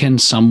 How can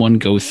someone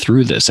go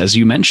through this? As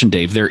you mentioned,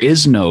 Dave, there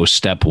is no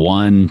step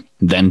 1,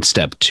 then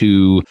step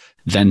 2,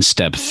 then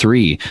step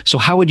 3. So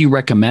how would you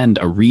recommend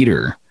a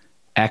reader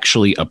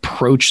actually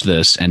approach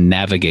this and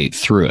navigate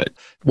through it?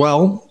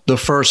 Well, the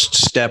first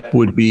step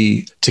would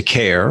be to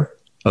care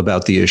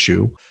about the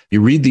issue.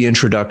 You read the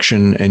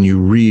introduction and you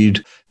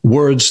read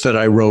words that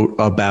I wrote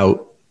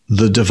about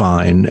the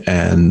divine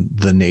and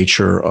the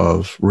nature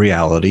of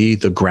reality,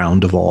 the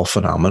ground of all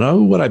phenomena,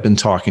 what I've been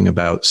talking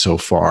about so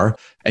far,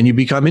 and you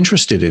become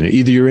interested in it.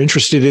 Either you're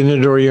interested in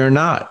it or you're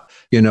not.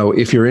 You know,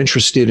 if you're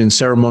interested in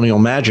ceremonial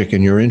magic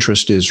and your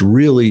interest is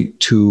really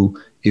to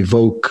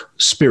evoke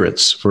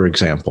spirits, for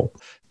example,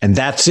 and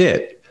that's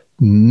it,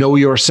 know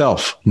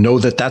yourself, know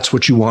that that's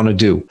what you want to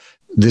do.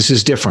 This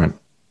is different,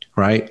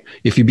 right?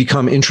 If you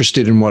become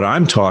interested in what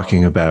I'm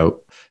talking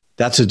about,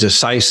 that's a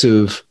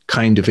decisive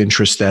kind of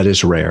interest that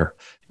is rare.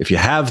 If you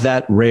have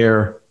that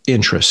rare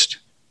interest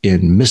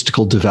in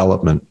mystical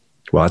development,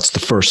 well, that's the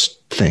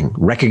first thing.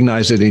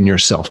 Recognize it in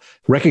yourself.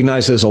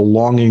 Recognize there's a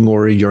longing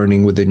or a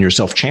yearning within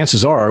yourself.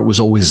 Chances are it was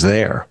always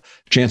there.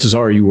 Chances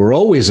are you were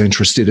always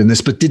interested in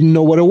this, but didn't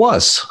know what it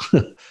was.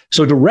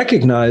 So to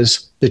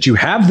recognize that you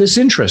have this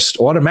interest,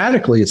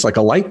 automatically, it's like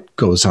a light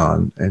goes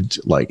on. And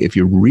like, if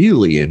you're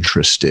really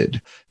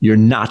interested, you're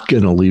not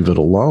going to leave it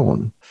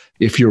alone.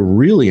 If you're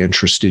really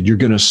interested, you're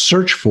going to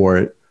search for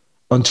it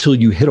until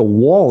you hit a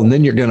wall, and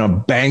then you're going to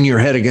bang your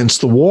head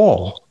against the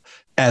wall.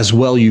 As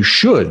well you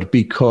should,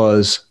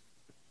 because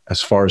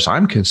as far as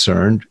I'm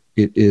concerned,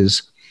 it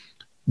is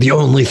the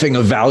only thing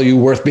of value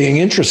worth being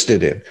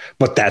interested in.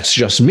 But that's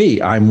just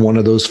me. I'm one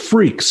of those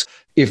freaks.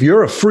 If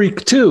you're a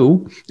freak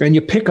too, and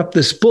you pick up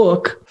this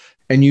book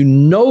and you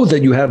know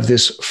that you have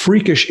this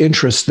freakish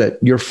interest that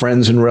your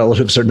friends and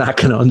relatives are not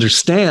going to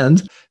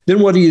understand,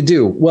 then what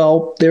do?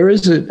 Well, there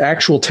is an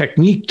actual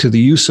technique to the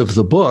use of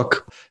the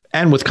book,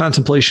 and with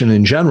contemplation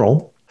in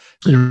general.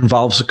 It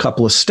involves a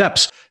couple of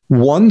steps.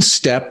 One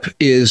step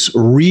is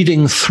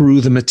reading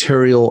through the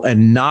material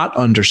and not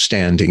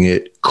understanding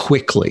it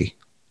quickly.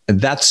 And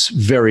that's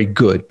very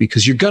good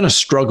because you're going to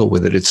struggle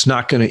with it. It's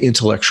not going to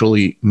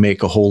intellectually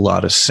make a whole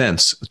lot of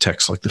sense, a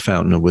text like the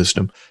Fountain of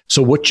Wisdom.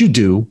 So what you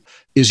do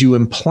is you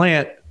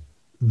implant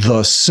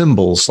the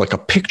symbols, like a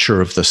picture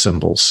of the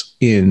symbols,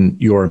 in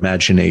your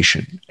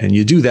imagination. And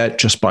you do that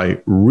just by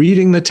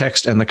reading the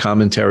text and the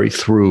commentary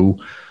through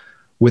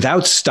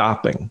without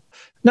stopping.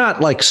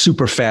 Not like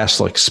super fast,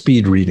 like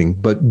speed reading,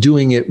 but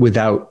doing it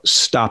without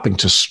stopping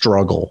to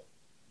struggle,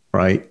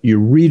 right? You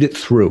read it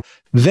through.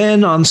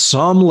 Then on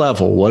some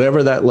level,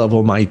 whatever that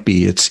level might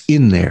be, it's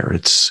in there.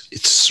 It's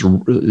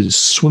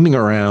swimming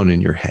around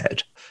in your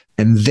head.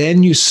 And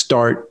then you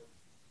start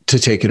to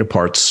take it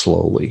apart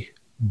slowly,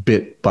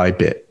 bit by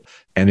bit.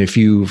 And if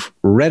you've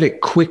read it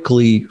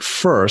quickly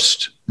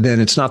first, then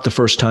it's not the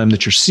first time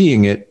that you're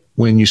seeing it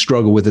when you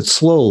struggle with it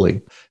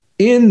slowly.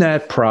 In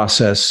that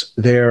process,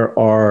 there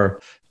are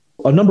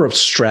a number of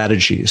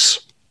strategies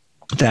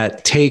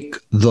that take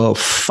the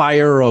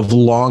fire of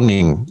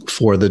longing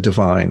for the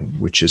divine,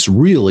 which is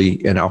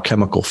really an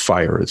alchemical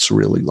fire. It's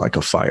really like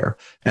a fire,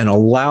 and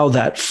allow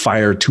that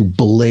fire to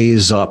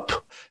blaze up.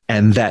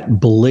 And that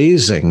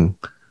blazing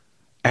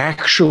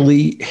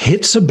actually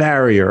hits a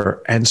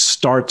barrier and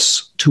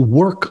starts to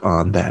work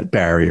on that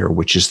barrier,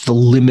 which is the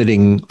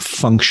limiting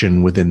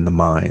function within the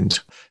mind.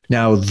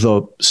 Now,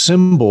 the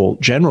symbol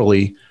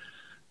generally,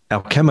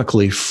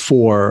 alchemically,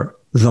 for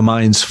the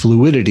mind's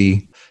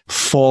fluidity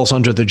falls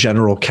under the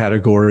general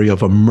category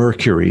of a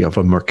mercury, of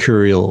a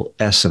mercurial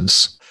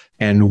essence.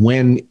 And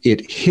when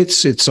it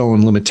hits its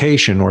own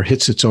limitation or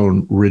hits its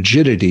own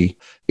rigidity,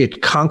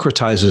 it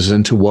concretizes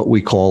into what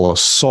we call a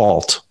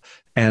salt.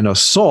 And a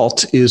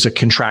salt is a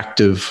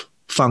contractive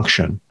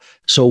function.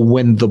 So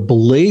when the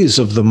blaze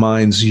of the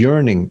mind's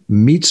yearning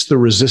meets the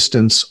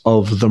resistance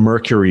of the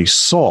mercury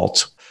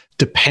salt,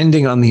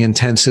 depending on the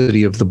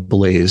intensity of the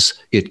blaze,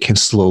 it can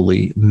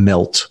slowly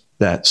melt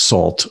that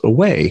salt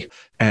away.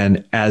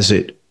 And as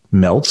it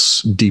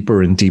melts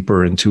deeper and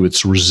deeper into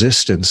its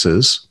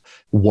resistances,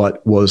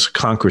 what was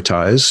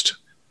concretized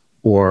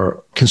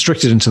or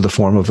constricted into the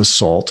form of a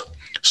salt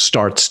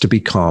starts to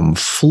become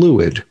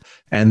fluid.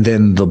 And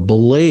then the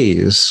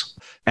blaze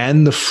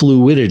and the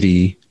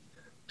fluidity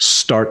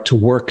start to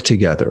work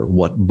together.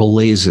 What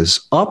blazes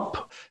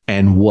up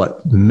and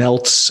what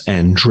melts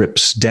and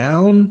drips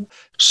down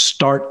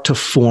start to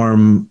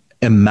form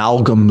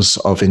amalgams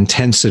of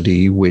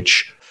intensity,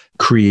 which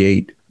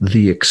create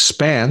the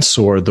expanse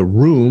or the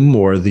room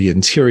or the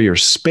interior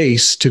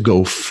space to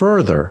go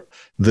further.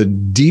 The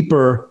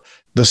deeper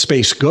the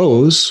space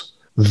goes,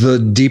 the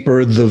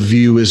deeper the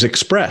view is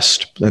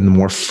expressed and the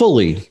more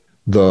fully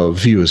the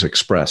view is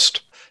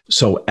expressed.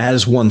 So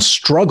as one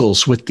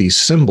struggles with these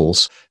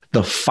symbols,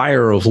 the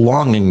fire of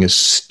longing is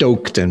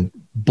stoked and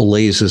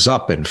blazes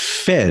up and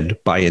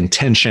fed by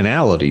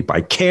intentionality,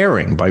 by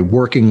caring, by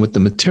working with the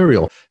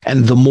material.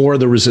 And the more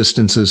the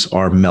resistances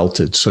are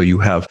melted. So you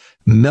have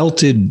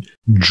melted,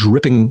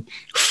 dripping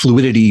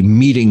fluidity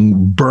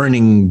meeting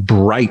burning,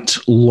 bright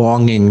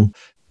longing.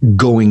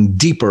 going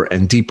deeper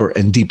and deeper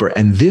and deeper.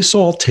 And this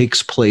all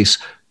takes place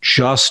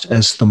just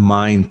as the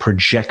mind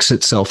projects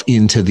itself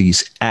into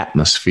these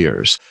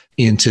atmospheres,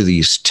 into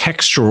these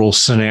textural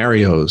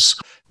scenarios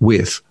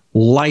with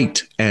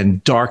light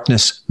and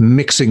darkness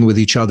mixing with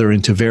each other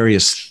into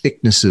various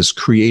thicknesses,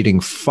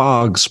 creating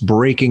fogs,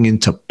 breaking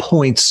into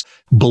points,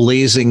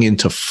 blazing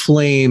into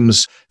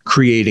flames,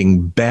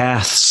 creating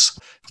baths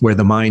where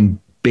the mind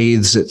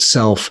bathes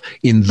itself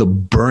in the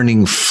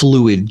burning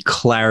fluid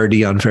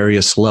clarity on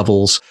various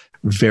levels.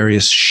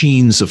 Various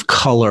sheens of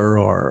color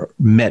are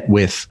met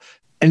with.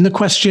 And the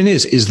question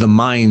is the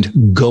mind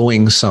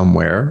going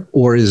somewhere,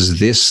 or is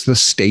this the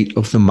state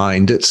of the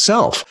mind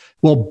itself?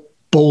 Well,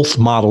 both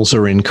models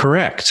are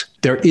incorrect.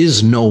 There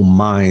is no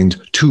mind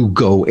to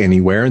go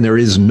anywhere, and there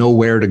is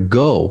nowhere to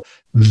go.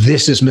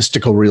 This is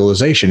mystical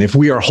realization. If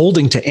we are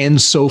holding to Ein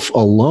Sof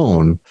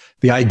alone,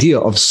 the idea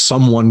of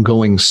someone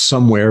going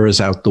somewhere is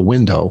out the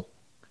window,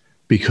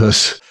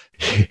 because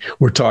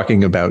we're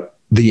talking about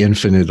the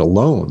infinite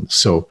alone.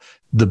 So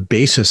the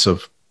basis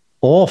of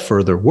all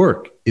further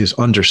work is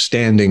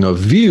understanding a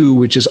view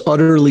which is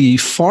utterly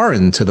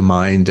foreign to the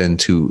mind and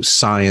to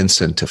science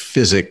and to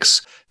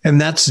physics.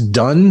 And that's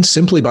done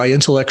simply by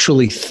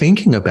intellectually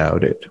thinking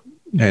about it.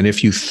 And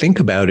if you think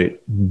about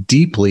it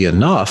deeply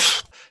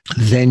enough,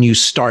 then you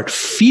start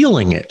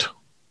feeling it,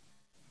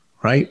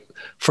 right?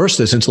 First,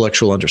 there's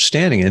intellectual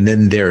understanding, and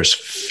then there's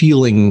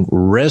feeling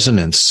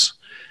resonance.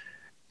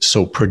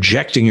 So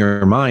projecting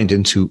your mind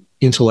into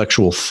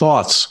intellectual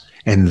thoughts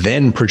and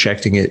then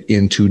projecting it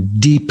into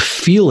deep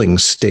feeling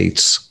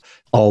states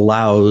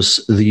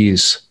allows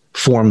these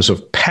forms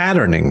of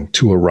patterning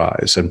to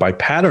arise. And by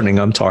patterning,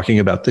 I'm talking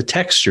about the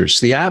textures,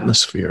 the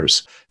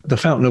atmospheres. The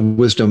Fountain of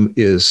Wisdom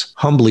is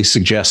humbly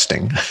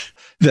suggesting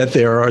that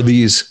there are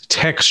these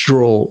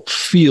textural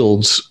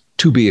fields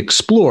to be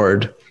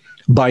explored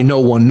by no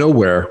one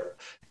nowhere.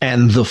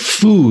 And the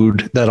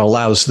food that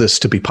allows this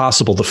to be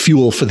possible, the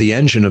fuel for the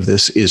engine of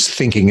this, is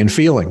thinking and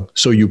feeling.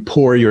 So you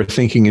pour your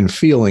thinking and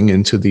feeling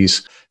into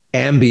these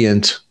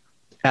ambient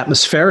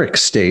atmospheric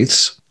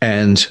states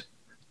and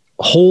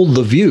hold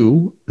the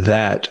view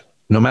that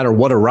no matter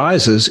what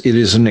arises, it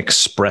is an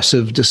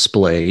expressive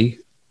display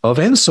of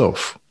Ein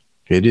Sof.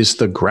 It is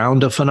the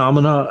ground of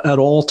phenomena at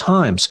all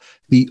times,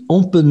 the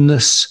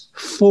openness,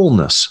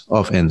 fullness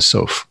of Ein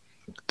Sof,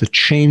 the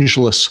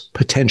changeless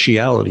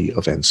potentiality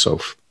of Ein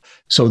Sof.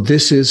 So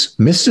this is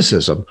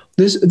mysticism.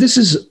 This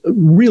is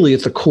really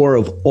at the core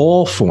of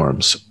all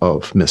forms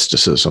of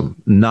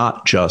mysticism,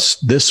 not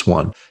just this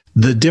one.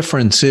 The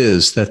difference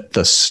is that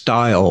the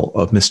style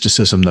of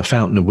mysticism the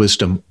Fountain of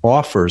Wisdom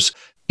offers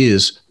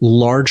is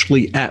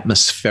largely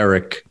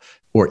atmospheric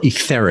or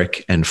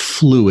etheric and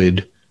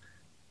fluid.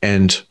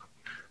 And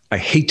I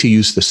hate to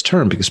use this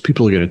term because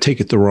people are going to take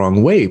it the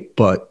wrong way,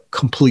 but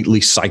completely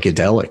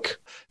psychedelic,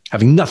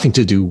 having nothing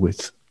to do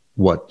with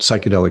what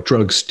psychedelic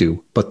drugs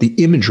do. But the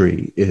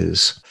imagery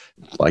is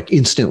like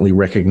instantly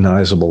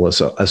recognizable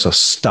as a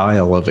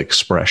style of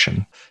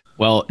expression.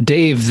 Well,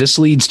 Dave, this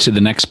leads to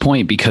the next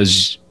point,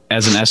 because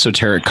as an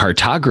esoteric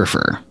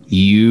cartographer,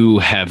 you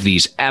have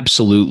these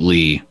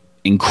absolutely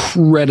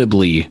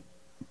incredibly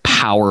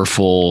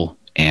powerful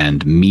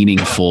and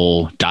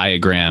meaningful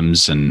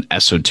diagrams and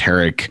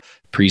esoteric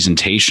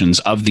presentations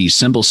of these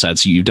symbol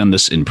sets. You've done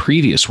this in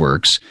previous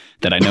works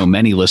that I know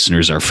many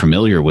listeners are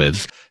familiar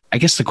with. I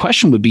guess the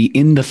question would be,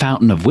 in the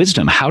Fountain of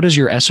Wisdom, how does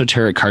your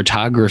esoteric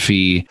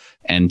cartography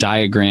and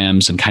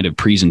diagrams and kind of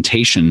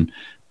presentation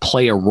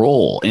play a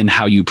role in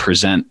how you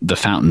present the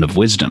Fountain of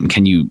Wisdom?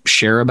 Can you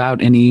share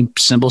about any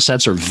symbol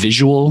sets or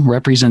visual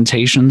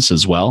representations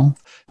as well?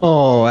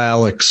 Oh,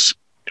 Alex,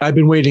 I've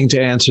been waiting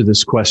to answer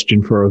this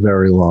question for a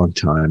very long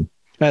time.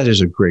 That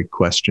is a great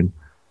question.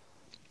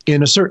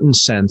 In a certain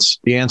sense,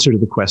 the answer to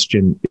the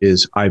question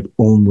is I've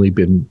only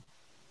been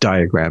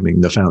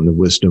diagramming the Fountain of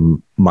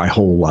Wisdom my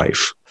whole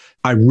life.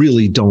 I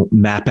really don't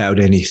map out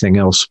anything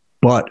else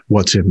but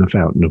what's in the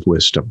Fountain of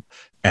Wisdom.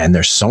 And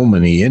there's so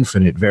many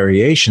infinite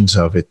variations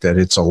of it that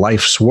it's a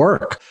life's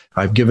work.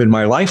 I've given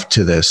my life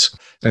to this.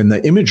 And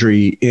the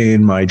imagery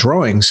in my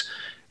drawings,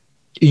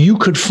 you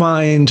could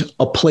find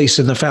a place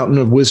in the Fountain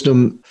of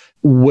Wisdom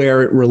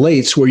where it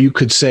relates, where you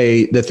could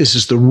say that this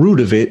is the root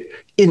of it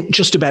in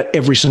just about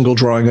every single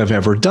drawing I've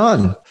ever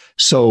done.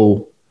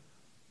 So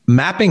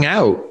mapping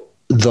out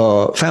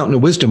the Fountain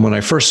of Wisdom, when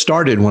I first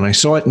started, when I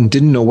saw it and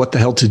didn't know what the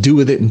hell to do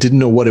with it and didn't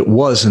know what it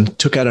was, and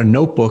took out a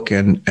notebook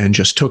and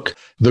just took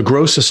the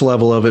grossest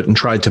level of it and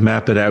tried to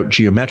map it out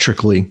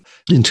geometrically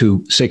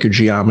into sacred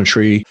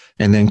geometry,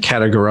 and then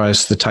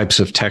categorize the types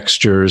of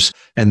textures,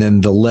 and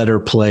then the letter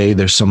play.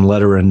 There's some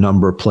letter and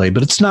number play,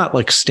 but it's not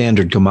like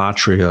standard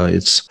gematria.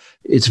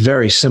 It's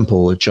very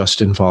simple. It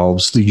just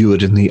involves the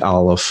Yud and the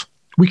Aleph.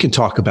 We can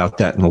talk about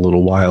that in a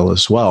little while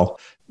as well.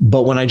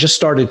 But when I just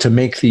started to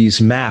make these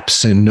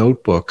maps in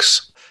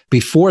notebooks,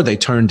 before they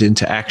turned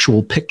into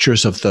actual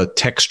pictures of the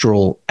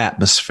textural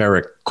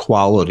atmospheric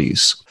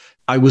qualities,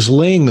 I was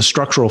laying the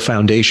structural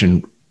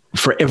foundation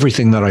for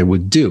everything that I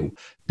would do,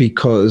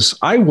 because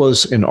I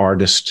was an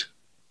artist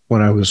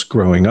when I was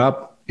growing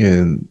up.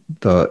 in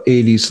the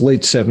 80s,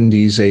 late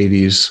 70s,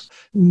 80s,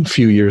 a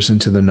few years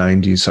into the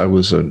 90s, I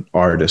was an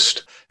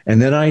artist.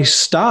 And then I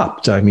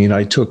stopped. I mean,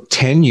 I took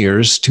 10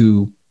 years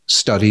to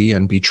study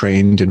and be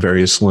trained in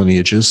various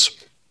lineages,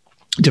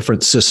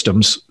 different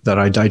systems that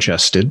I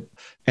digested,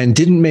 and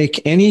didn't make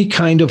any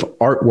kind of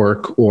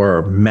artwork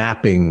or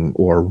mapping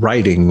or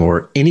writing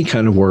or any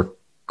kind of work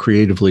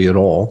creatively at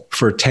all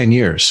for 10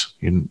 years,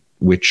 in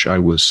which I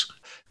was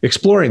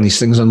exploring these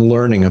things and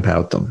learning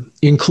about them,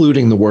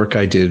 including the work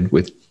I did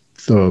with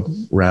the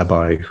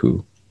rabbi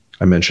who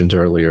I mentioned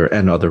earlier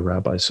and other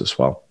rabbis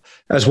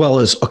as well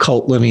as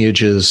occult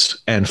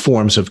lineages and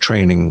forms of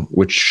training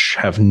which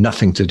have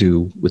nothing to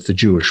do with the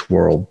Jewish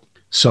world.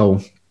 So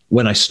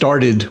when I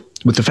started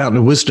with the Fountain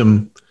of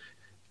Wisdom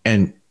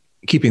and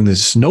keeping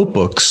these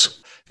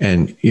notebooks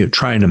and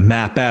trying to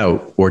map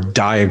out or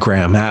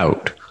diagram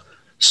out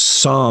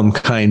some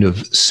kind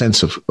of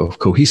sense of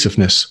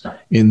cohesiveness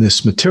in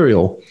this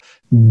material,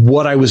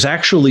 what I was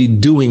actually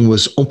doing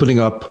was opening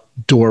up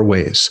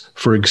doorways.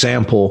 For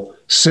example,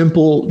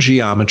 simple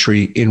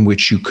geometry in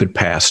which you could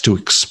pass to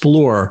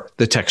explore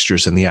the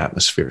textures and the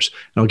atmospheres.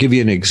 And I'll give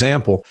you an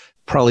example.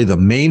 Probably the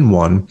main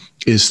one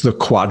is the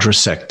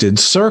quadrisected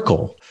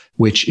circle,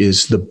 which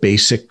is the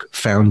basic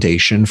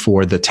foundation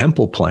for the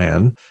temple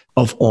plan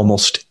of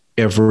almost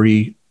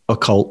every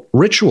occult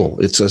ritual.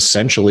 It's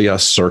essentially a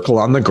circle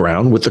on the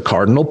ground with the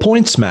cardinal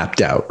points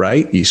mapped out,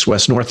 right? East,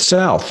 west, north,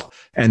 south.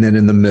 And then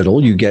in the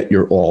middle, you get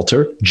your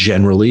altar,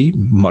 generally,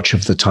 much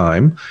of the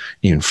time,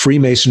 in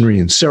Freemasonry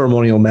and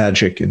ceremonial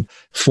magic and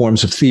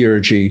forms of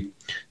theurgy.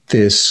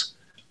 This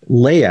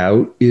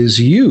layout is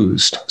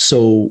used.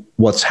 So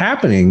what's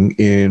happening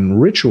in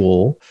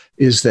ritual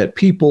is that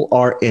people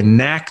are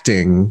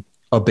enacting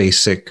a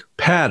basic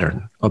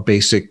pattern, a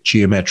basic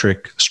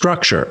geometric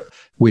structure,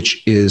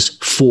 which is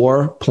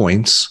 4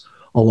 points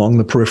along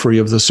the periphery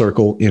of the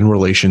circle in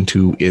relation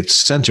to its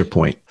center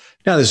point.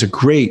 Now, there's a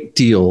great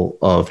deal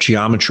of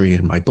geometry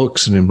in my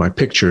books and in my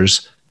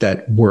pictures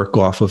that work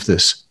off of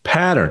this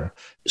pattern.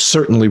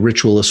 Certainly,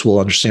 ritualists will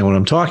understand what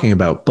I'm talking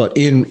about. But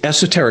in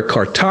esoteric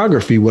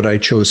cartography, what I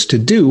chose to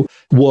do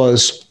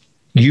was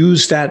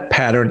use that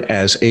pattern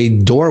as a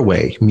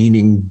doorway,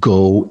 meaning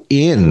go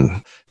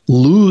in,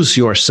 lose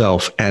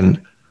yourself,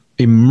 and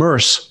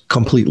immerse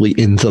completely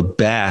in the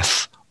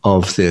bath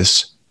of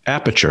this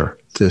aperture.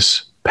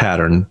 This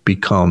pattern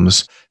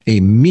becomes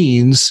a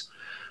means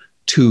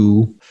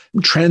to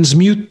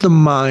transmute the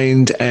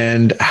mind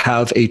and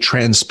have a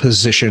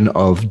transposition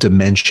of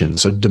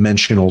dimensions, a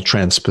dimensional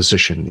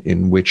transposition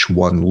in which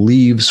one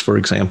leaves, for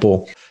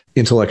example,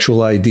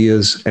 intellectual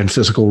ideas and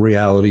physical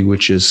reality,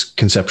 which is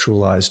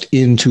conceptualized,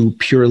 into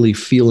purely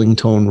feeling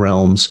tone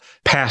realms,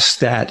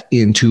 past that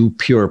into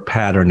pure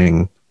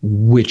patterning,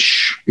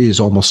 which is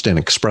almost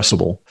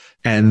inexpressible.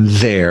 And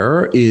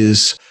there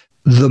is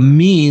the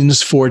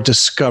means for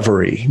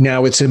discovery.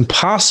 Now, it's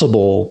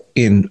impossible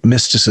in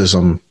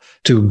mysticism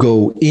to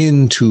go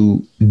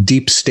into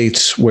deep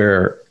states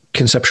where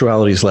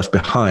conceptuality is left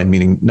behind,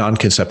 meaning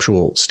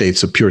non-conceptual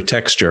states of pure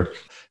texture,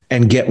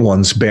 and get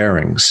one's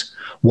bearings.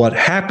 What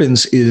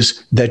happens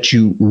is that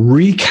you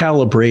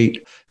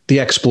recalibrate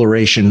the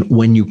exploration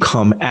when you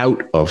come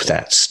out of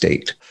that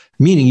state,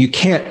 meaning you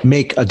can't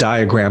make a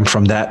diagram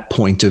from that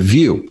point of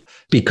view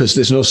because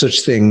there's no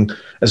such thing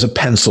as a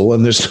pencil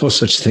and there's no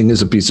such thing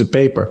as a piece of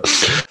paper.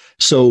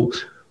 So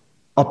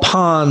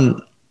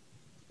upon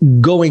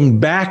going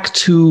back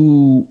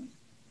to,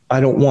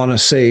 I don't want to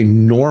say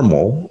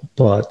normal,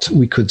 but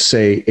we could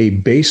say a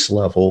base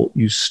level,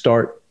 you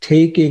start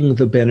taking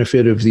the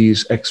benefit of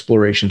these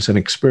explorations and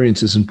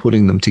experiences and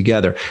putting them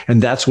together.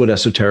 And that's what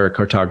esoteric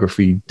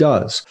cartography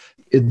does.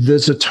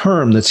 There's a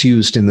term that's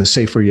used in the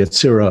Sefer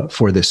Yetzirah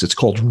for this. It's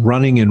called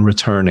running and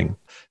returning.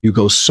 You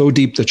go so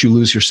deep that you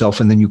lose yourself,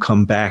 and then you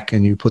come back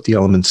and you put the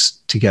elements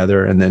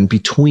together. And then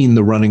between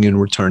the running and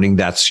returning,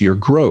 that's your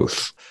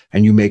growth.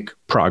 And you make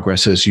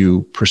progress as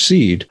you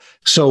proceed.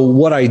 So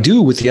what I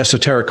do with the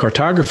esoteric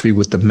cartography,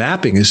 with the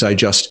mapping, is I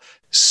just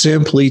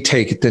simply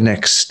take the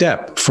next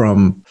step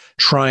from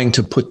trying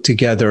to put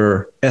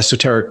together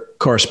esoteric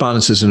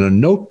correspondences in a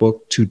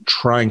notebook to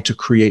trying to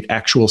create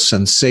actual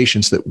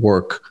sensations that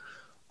work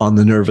on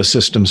the nervous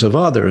systems of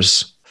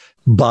others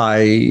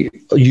by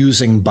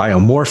using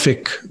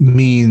biomorphic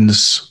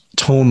means,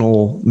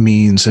 tonal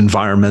means,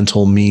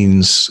 environmental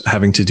means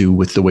having to do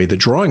with the way the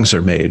drawings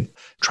are made,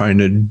 trying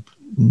to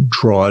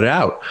draw it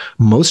out.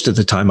 Most of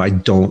the time, I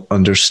don't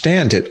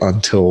understand it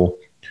until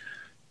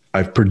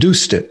I've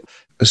produced it.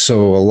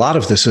 So a lot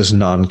of this is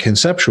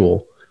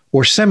non-conceptual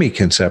or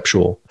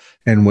semi-conceptual.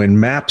 And when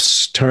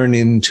maps turn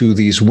into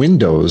these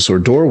windows or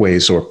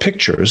doorways or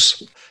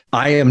pictures,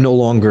 I am no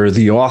longer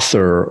the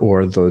author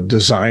or the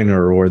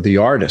designer or the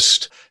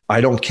artist.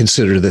 I don't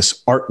consider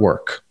this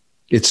artwork.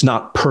 It's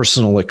not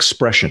personal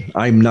expression.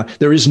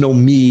 There is no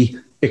me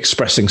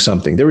expressing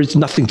something. There is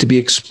nothing to be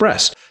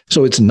expressed.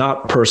 So it's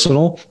not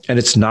personal, and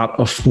it's not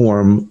a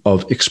form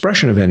of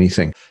expression of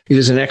anything. It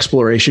is an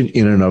exploration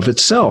in and of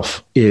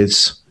itself.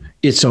 It's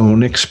its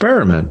own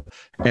experiment.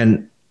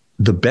 And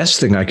the best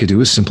thing I could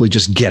do is simply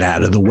just get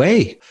out of the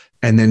way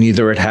And then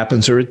either it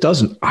happens or it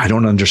doesn't. I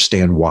don't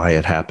understand why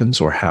it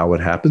happens or how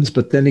it happens.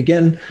 But then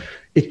again,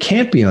 it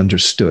can't be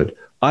understood.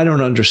 I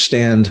don't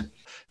understand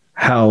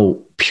how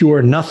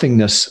pure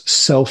nothingness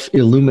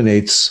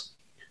self-illuminates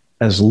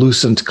as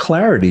lucent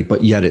clarity,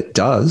 but yet it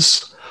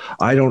does.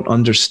 I don't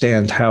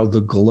understand how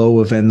the glow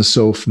of Ein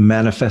Sof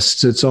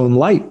manifests its own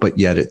light, but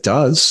yet it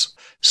does.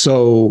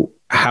 So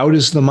how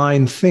does the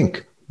mind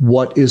think?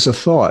 What is a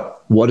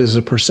thought? What is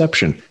a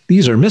perception?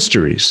 These are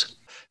mysteries.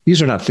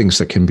 These are not things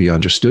that can be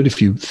understood.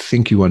 If you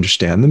think you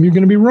understand them, you're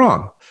going to be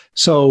wrong.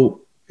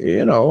 So,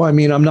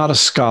 I'm not a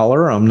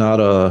scholar. I'm not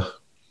a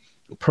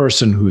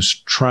person who's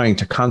trying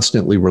to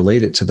constantly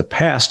relate it to the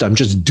past. I'm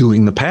just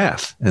doing the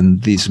path.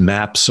 And these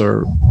maps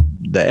are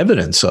the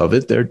evidence of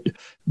it. They're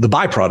the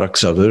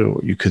byproducts of it, or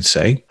you could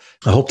say.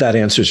 I hope that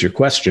answers your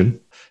question.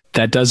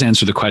 That does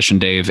answer the question,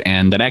 Dave.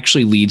 And that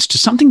actually leads to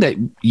something that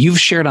you've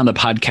shared on the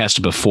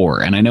podcast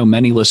before. And I know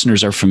many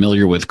listeners are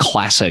familiar with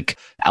classic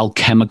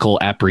alchemical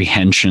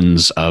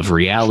apprehensions of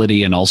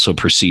reality and also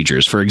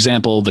procedures. For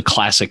example, the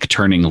classic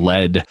turning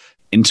lead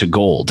into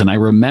gold. And I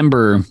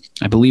remember,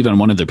 I believe on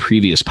one of the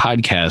previous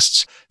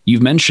podcasts,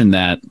 you've mentioned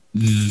that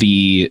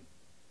the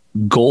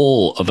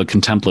goal of a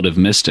contemplative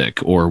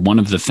mystic, or one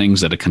of the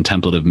things that a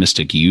contemplative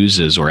mystic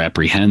uses or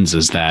apprehends,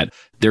 is that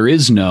there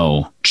is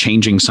no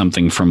changing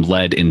something from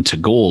lead into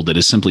gold. It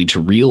is simply to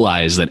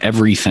realize that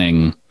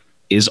everything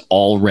is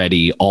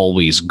already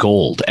always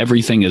gold.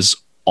 Everything is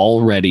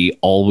already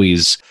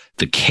always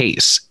the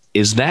case.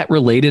 Is that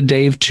related,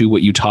 Dave, to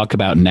what you talk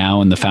about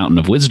now in the Fountain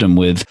of Wisdom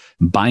with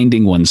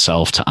binding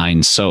oneself to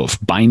Ein Sof,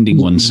 binding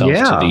oneself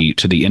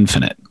to the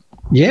infinite?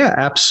 Yeah,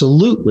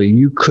 absolutely.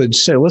 You could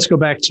say, let's go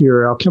back to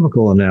your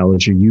alchemical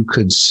analogy. You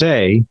could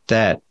say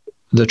that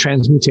the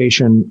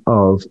transmutation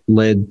of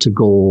lead to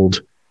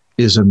gold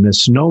is a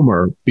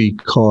misnomer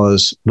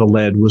because the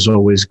lead was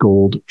always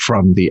gold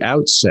from the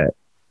outset.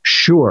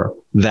 Sure,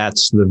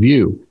 that's the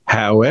view.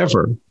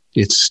 However,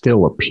 it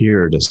still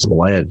appeared as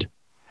lead,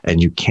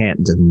 and you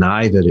can't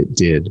deny that it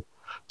did.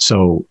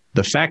 So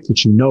the fact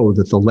that you know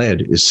that the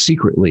lead is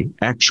secretly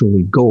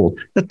actually gold,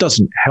 that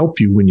doesn't help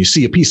you when you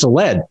see a piece of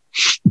lead.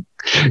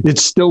 It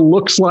still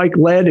looks like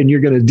lead, and you're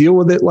going to deal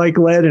with it like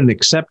lead and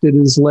accept it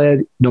as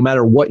lead, no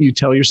matter what you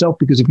tell yourself.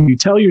 Because if you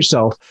tell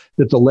yourself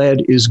that the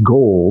lead is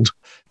gold,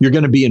 you're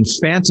going to be in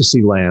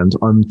fantasy land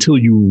until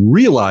you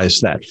realize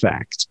that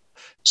fact.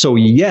 So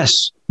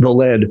yes, the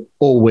lead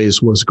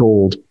always was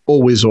gold,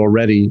 always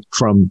already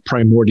from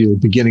primordial,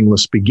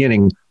 beginningless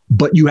beginning.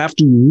 But you have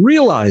to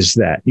realize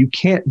that. You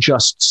can't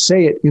just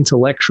say it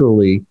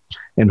intellectually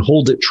and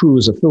hold it true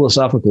as a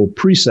philosophical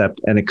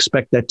precept and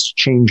expect that to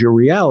change your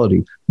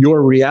reality.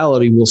 Your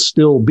reality will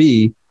still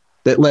be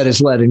that lead is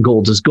lead and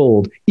gold is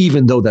gold,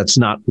 even though that's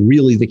not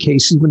really the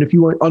case, even if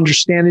you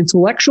understand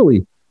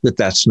intellectually that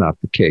that's not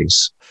the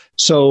case.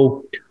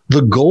 So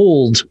the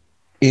gold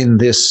in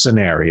this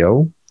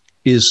scenario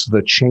is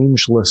the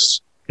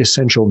changeless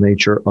essential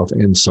nature of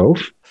Ein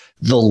Sof.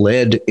 The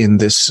lead in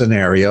this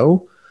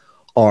scenario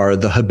are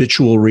the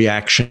habitual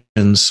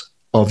reactions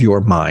of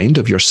your mind,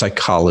 of your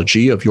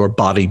psychology, of your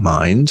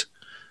body-mind,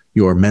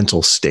 your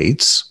mental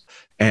states.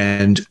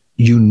 And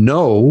you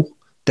know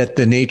that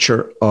the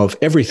nature of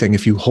everything,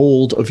 if you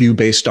hold a view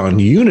based on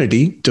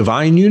unity,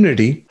 divine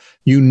unity,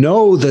 you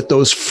know that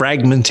those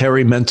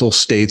fragmentary mental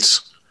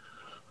states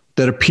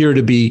that appear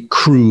to be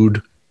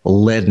crude,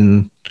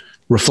 leaden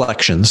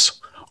reflections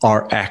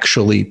are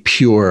actually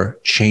pure,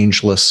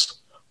 changeless,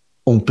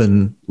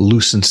 open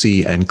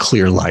lucency and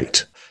clear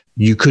light.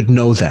 You could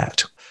know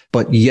that,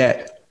 but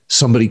yet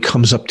somebody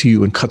comes up to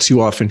you and cuts you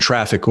off in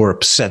traffic or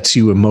upsets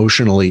you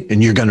emotionally,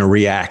 and you're going to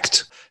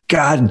react.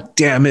 God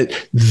damn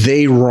it,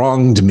 they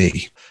wronged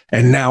me,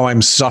 and now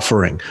I'm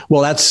suffering.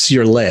 Well, that's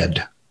your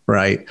lead,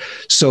 right?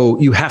 So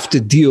you have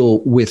to deal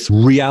with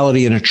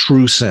reality in a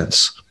true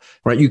sense,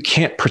 right? You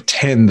can't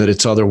pretend that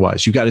it's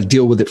otherwise. You got to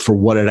deal with it for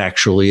what it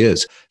actually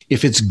is.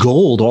 If it's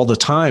gold all the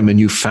time and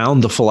you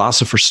found the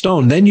philosopher's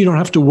stone, then you don't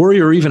have to worry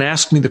or even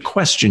ask me the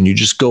question. You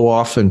just go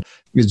off and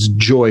it's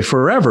joy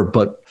forever.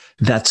 But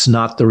that's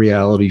not the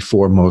reality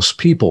for most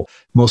people.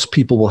 Most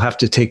people will have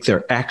to take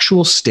their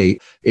actual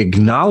state,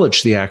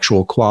 acknowledge the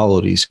actual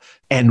qualities,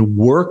 and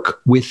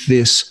work with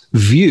this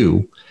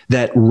view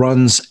that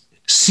runs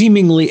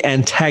seemingly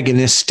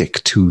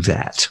antagonistic to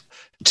that.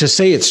 To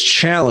say it's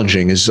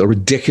challenging is a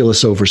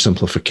ridiculous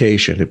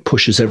oversimplification. It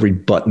pushes every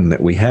button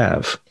that we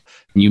have.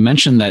 You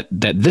mentioned that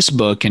this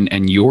book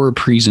and your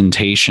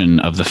presentation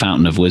of the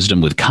Fountain of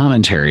Wisdom with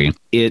commentary,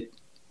 it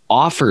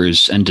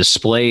offers and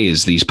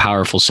displays these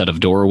powerful set of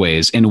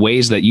doorways in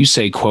ways that you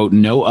say, quote,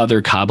 no other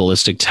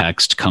Kabbalistic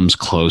text comes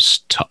close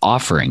to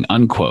offering,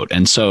 unquote.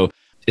 And so,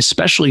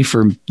 especially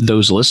for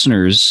those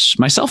listeners,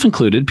 myself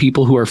included,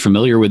 people who are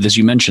familiar with, as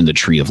you mentioned, the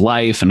Tree of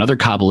Life and other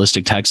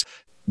Kabbalistic texts,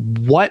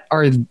 what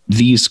are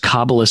these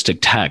Kabbalistic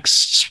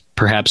texts,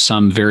 perhaps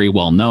some very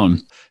well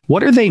known,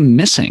 What are they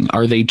missing?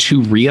 Are they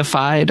too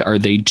reified? Are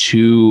they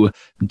too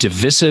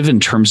divisive in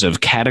terms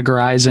of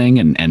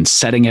categorizing and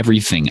setting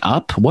everything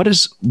up? What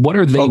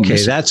are they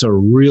missing? That's a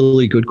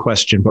really good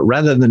question. But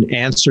rather than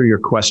answer your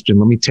question,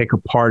 let me take a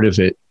part of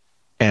it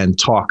and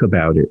talk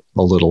about it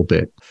a little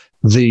bit.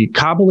 The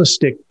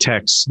Kabbalistic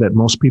texts that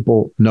most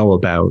people know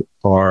about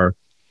are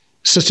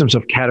systems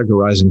of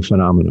categorizing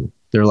phenomena.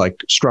 They're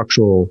like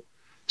structural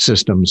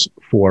systems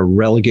for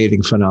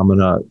relegating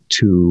phenomena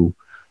to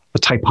a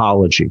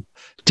typology.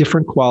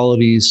 Different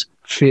qualities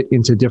fit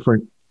into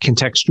different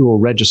contextual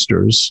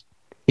registers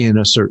in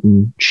a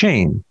certain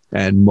chain.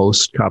 And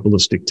most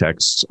Kabbalistic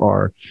texts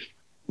are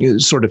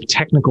sort of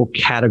technical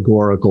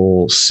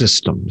categorical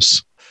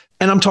systems.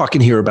 And I'm talking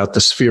here about the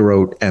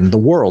Sphirot and the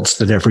worlds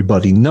that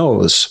everybody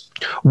knows.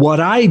 What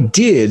I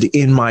did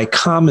in my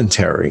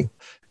commentary,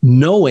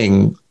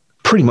 knowing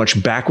pretty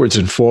much backwards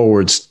and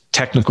forwards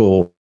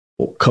technical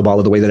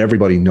Kabbalah the way that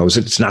everybody knows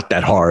it, it's not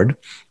that hard,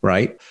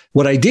 right?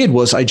 What I did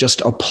was I just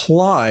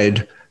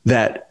applied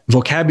that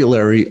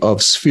vocabulary of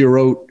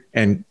Sphirot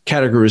and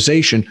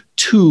categorization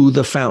to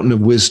the Fountain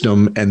of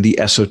Wisdom and the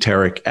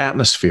esoteric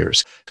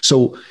atmospheres.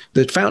 So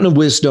the Fountain of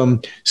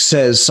Wisdom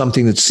says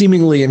something that's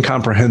seemingly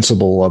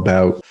incomprehensible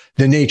about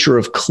the nature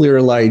of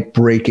clear light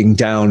breaking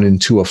down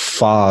into a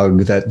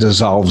fog that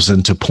dissolves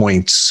into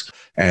points,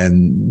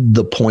 and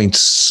the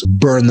points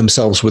burn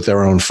themselves with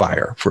their own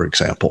fire, for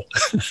example.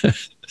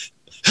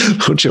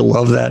 Don't you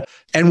love that?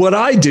 And what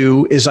I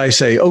do is I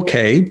say,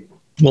 okay,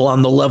 well,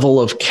 on the level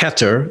of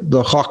Keter,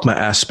 the Chokhmah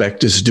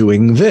aspect is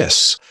doing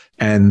this.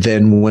 And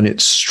then when it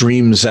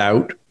streams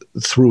out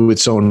through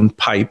its own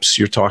pipes,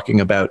 you're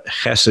talking about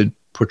Chesed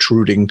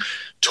protruding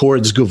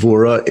towards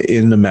Gevura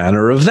in the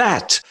manner of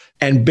that.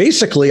 And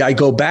basically, I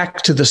go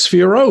back to the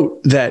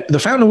Sphirot that the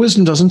Fountain of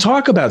Wisdom doesn't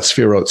talk about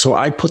Sphirot. So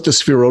I put the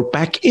Sphirot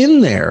back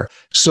in there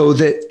so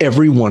that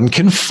everyone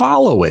can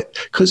follow it.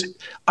 Because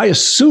I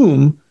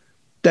assume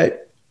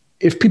that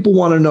if people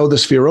want to know the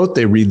Sphirot,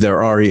 they read their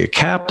Aryeh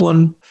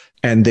Kaplan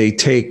and they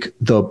take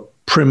the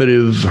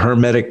primitive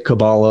Hermetic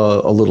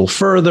Kabbalah a little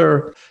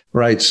further,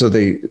 right? So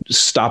they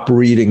stop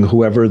reading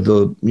whoever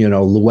the,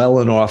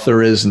 Llewellyn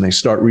author is, and they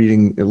start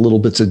reading little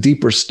bits of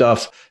deeper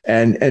stuff.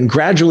 And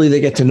gradually they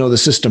get to know the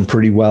system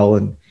pretty well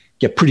and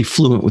get pretty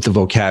fluent with the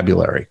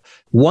vocabulary.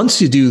 Once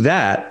you do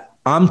that,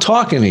 I'm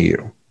talking to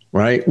you,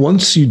 right?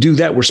 Once you do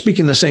that, we're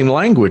speaking the same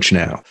language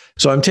now.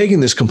 So I'm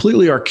taking this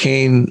completely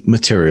arcane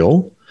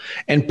material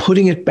and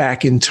putting it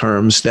back in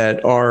terms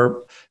that are,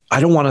 I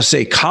don't want to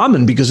say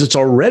common because it's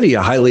already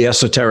a highly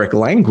esoteric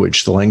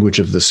language, the language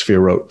of the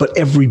Sphirot, but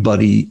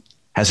everybody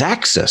has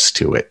access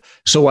to it.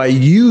 So I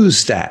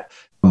use that.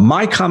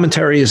 My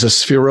commentary is a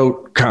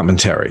Sphirot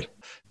commentary,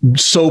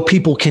 so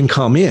people can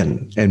come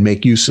in and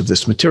make use of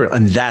this material.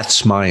 And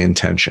that's my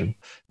intention.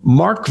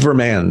 Mark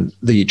Verman,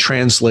 the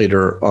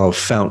translator of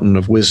Fountain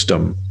of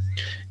Wisdom,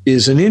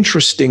 is an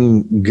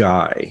interesting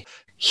guy.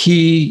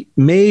 He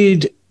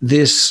made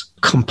this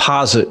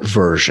composite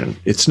version.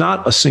 It's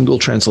not a single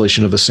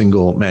translation of a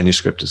single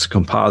manuscript. It's a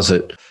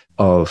composite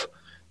of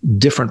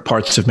different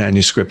parts of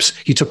manuscripts.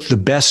 He took the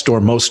best or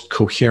most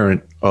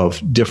coherent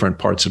of different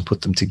parts and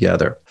put them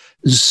together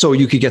so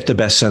you could get the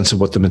best sense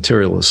of what the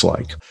material is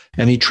like.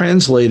 And he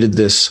translated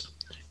this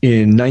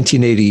in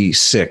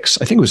 1986.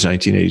 I think it was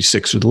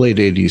 1986 or the late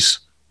 80s,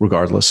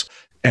 regardless.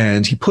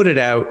 And he put it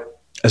out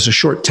as a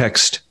short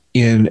text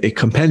in a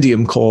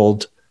compendium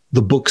called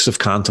The Books of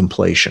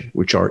Contemplation,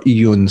 which are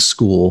Iyun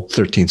school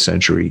 13th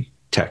century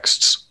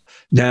texts.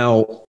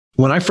 Now,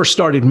 when I first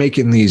started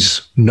making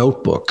these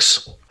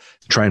notebooks,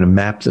 trying to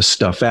map this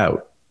stuff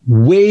out,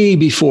 way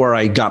before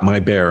I got my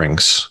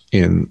bearings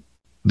in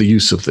the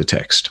use of the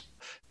text,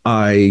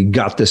 I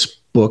got this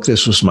book.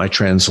 This was my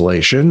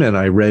translation, and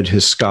I read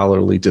his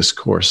scholarly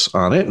discourse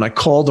on it, and I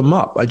called him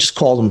up. I just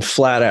called him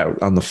flat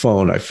out on the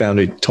phone. I found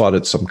he taught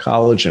at some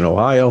college in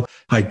Ohio.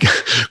 I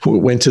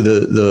went to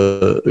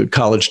the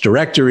college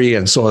directory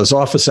and saw his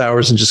office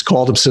hours and just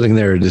called him sitting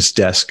there at his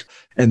desk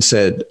and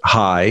said,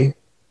 "Hi,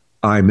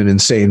 I'm an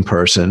insane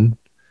person.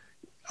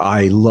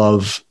 I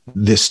love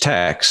this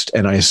text,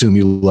 and I assume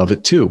you love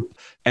it too."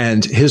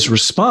 And his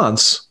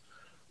response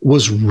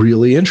was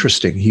really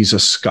interesting. He's a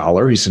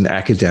scholar. He's an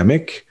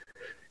academic.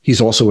 He's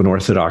also an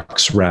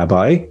Orthodox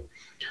rabbi.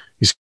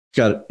 He's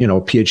got,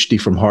 a PhD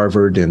from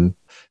Harvard, and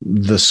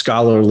the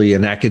scholarly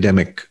and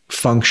academic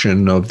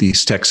function of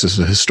these texts is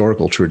a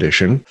historical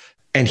tradition.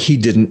 And he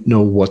didn't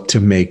know what to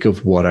make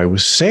of what I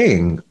was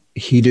saying.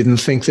 He didn't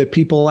think that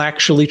people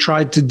actually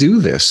tried to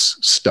do this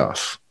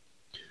stuff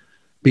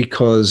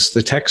because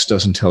the text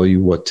doesn't tell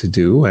you what to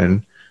do.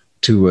 And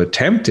to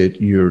attempt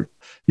it, you're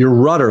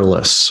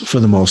rudderless for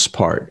the most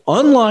part.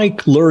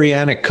 Unlike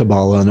Lurianic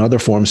Kabbalah and other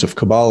forms of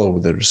Kabbalah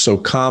that are so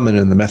common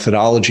and the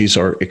methodologies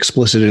are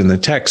explicit in the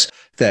text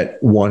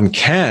that one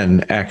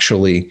can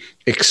actually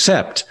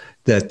accept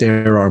that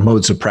there are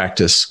modes of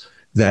practice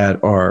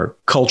that are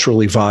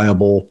culturally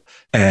viable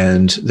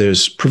and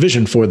there's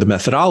provision for the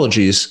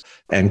methodologies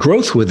and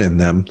growth within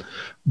them.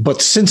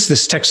 But since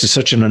this text is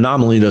such an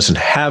anomaly, it doesn't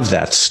have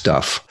that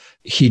stuff,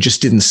 he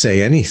just didn't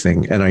say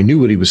anything. And I knew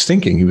what he was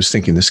thinking. He was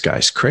thinking, this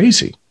guy's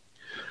crazy.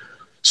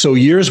 So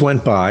years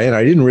went by and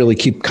I didn't really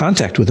keep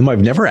contact with him.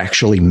 I've never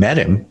actually met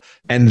him.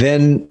 And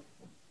then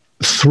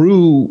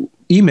through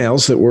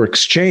emails that were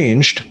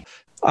exchanged,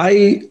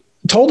 I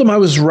told him I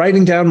was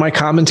writing down my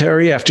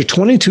commentary after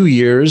 22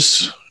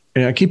 years.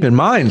 And keep in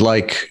mind,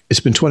 like, it's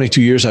been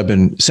 22 years I've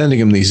been sending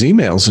him these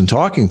emails and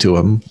talking to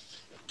him,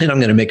 and I'm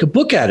going to make a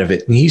book out of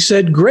it. And he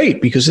said,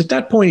 great, because at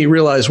that point he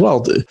realized,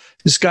 well,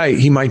 this guy,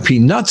 he might be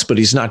nuts, but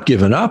he's not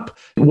given up.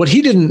 What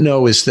he didn't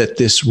know is that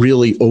this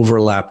really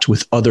overlapped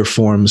with other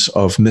forms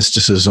of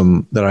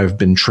mysticism that I've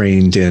been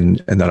trained in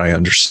and that I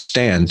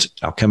understand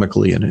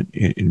alchemically and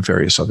in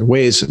various other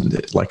ways.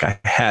 And like, I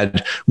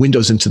had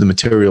windows into the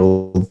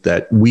material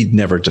that we'd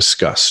never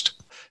discussed.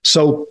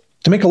 So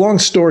to make a long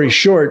story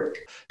short,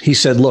 he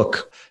said,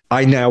 look,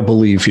 I now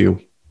believe you.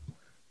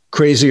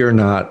 Crazy or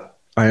not,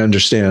 I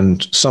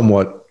understand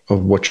somewhat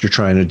of what you're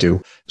trying to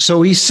do.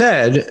 So he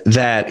said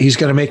that he's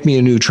going to make me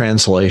a new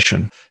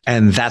translation.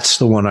 And that's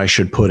the one I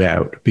should put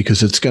out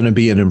because it's going to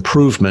be an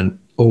improvement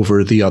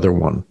over the other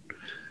one.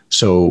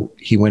 So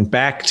he went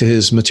back to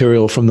his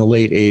material from the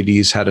late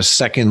 80s, had a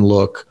second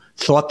look,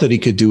 thought that he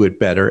could do it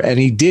better. And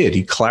he did.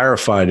 He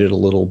clarified it a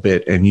little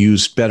bit and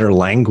used better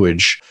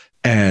language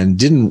and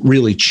didn't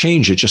really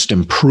change it, just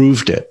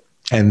improved it.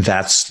 And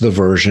that's the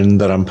version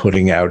that I'm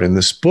putting out in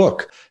this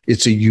book.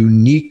 It's a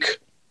unique,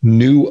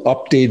 new,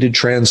 updated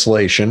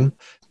translation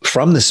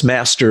from this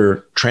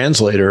master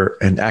translator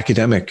and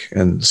academic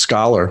and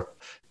scholar.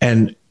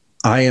 And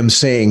I am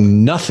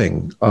saying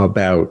nothing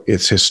about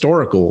its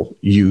historical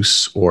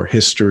use or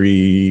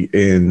history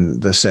in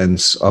the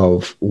sense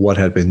of what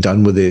had been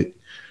done with it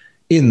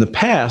in the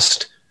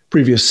past,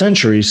 previous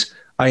centuries.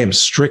 I am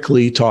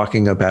strictly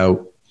talking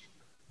about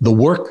the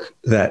work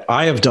that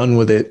I have done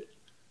with it.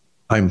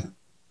 I'm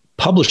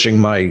publishing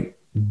my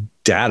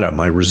data,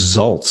 my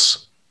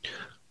results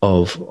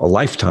of a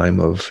lifetime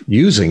of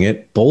using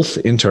it, both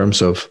in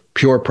terms of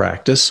pure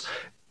practice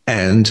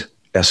and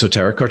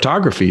esoteric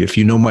cartography. If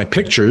you know my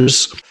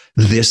pictures,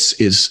 this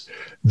is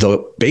the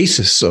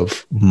basis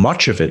of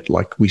much of it,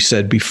 like we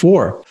said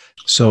before.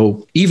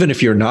 So even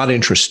if you're not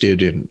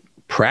interested in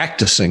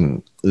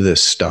practicing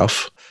this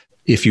stuff,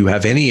 if you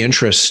have any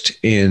interest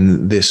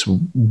in this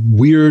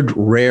weird,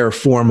 rare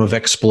form of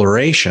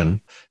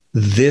exploration,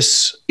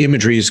 this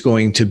imagery is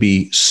going to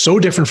be so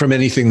different from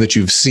anything that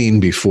you've seen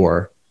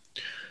before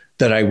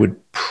that I would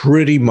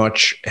pretty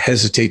much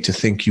hesitate to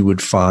think you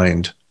would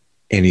find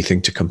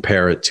anything to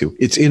compare it to.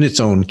 It's in its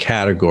own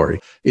category.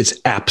 It's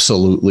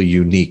absolutely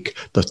unique.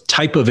 The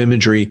type of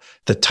imagery,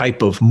 the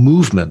type of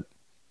movement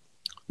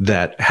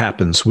that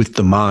happens with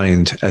the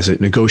mind as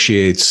it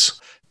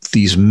negotiates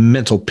these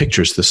mental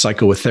pictures, the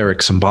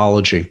psycho-aetheric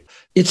symbology,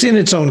 it's in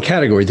its own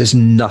category. There's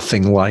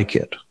nothing like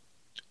it.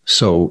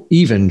 So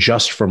even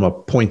just from a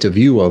point of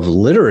view of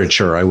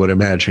literature, I would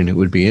imagine it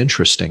would be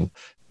interesting.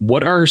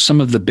 What are some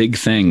of the big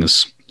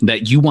things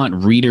that you want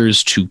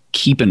readers to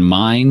keep in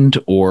mind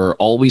or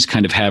always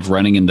kind of have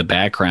running in the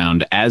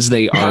background as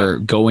they are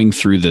going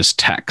through this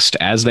text,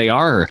 as they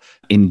are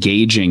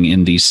engaging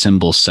in these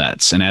symbol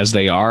sets, and as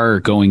they are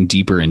going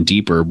deeper and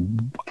deeper?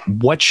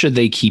 What should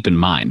they keep in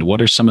mind?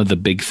 What are some of the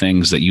big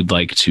things that you'd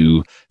like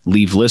to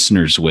leave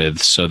listeners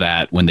with so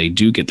that when they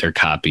do get their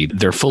copy,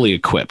 they're fully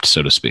equipped,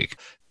 so to speak?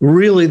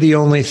 Really, the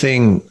only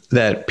thing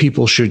that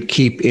people should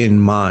keep in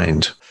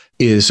mind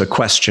is a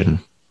question.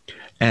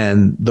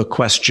 And the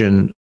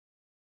question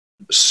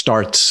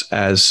starts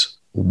as,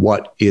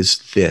 what is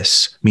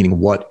this? Meaning,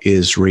 what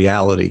is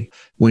reality?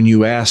 When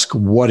you ask,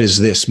 what is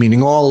this?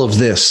 Meaning all of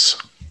this,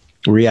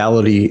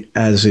 reality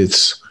as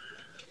it's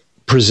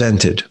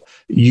presented,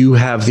 you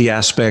have the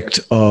aspect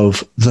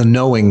of the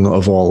knowing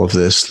of all of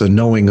this, the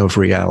knowing of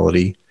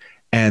reality,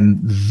 and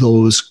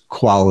those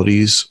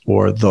qualities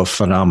or the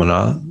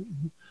phenomena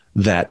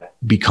that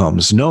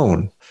becomes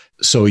known.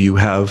 So you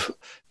have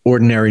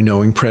ordinary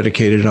knowing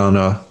predicated on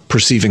a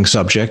perceiving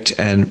subject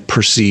and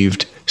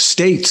perceived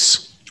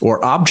states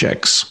or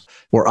objects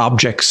or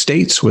object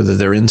states, whether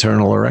they're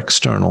internal or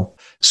external.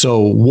 So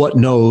what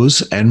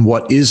knows and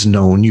what is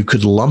known, you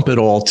could lump it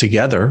all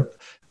together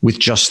with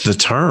just the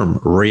term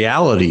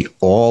reality,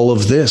 all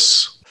of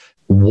this.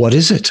 What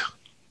is it?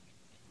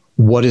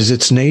 What is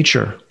its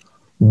nature?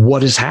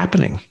 What is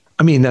happening?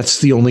 I mean, that's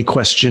the only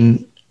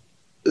question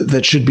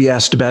that should be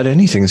asked about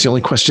anything. It's the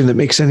only question that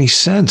makes any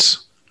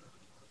sense.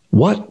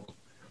 What,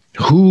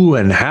 who,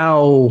 and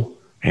how,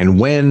 and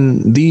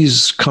when,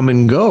 these come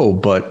and go.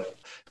 But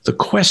the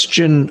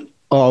question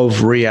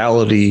of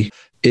reality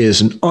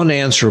is an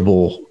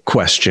unanswerable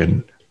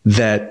question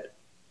that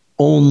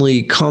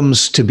only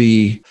comes to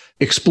be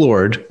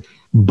explored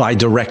by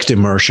direct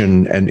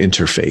immersion and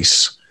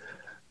interface.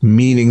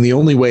 Meaning the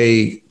only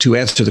way to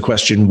answer the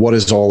question, what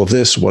is all of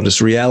this? What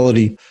is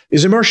reality?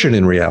 Is immersion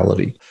in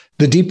reality.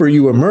 The deeper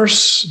you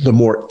immerse, the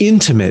more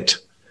intimate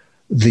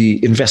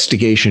the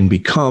investigation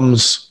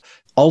becomes.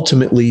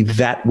 Ultimately,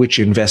 that which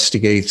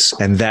investigates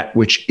and that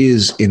which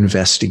is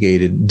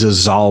investigated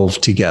dissolve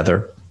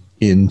together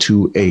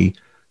into a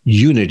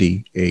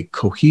unity, a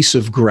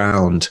cohesive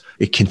ground,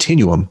 a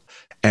continuum.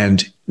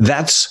 And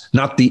that's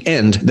not the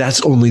end.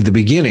 That's only the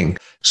beginning.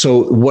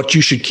 So what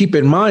you should keep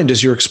in mind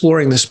as you're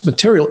exploring this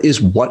material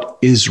is, what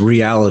is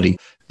reality?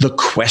 The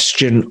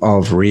question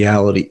of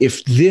reality.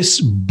 If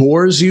this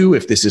bores you,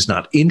 if this is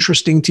not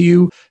interesting to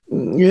you,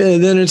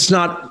 then it's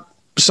not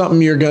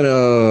something you're going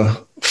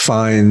to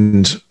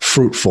find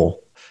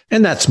fruitful.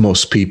 And that's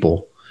most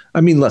people.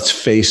 I mean, let's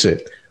face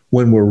it,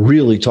 when we're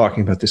really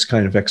talking about this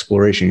kind of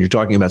exploration, you're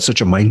talking about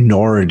such a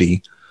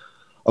minority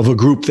of a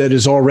group that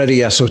is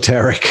already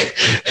esoteric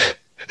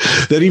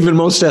that even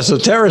most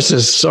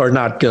esotericists are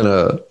not going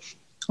to,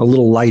 a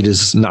little light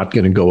is not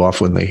going to go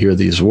off when they hear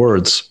these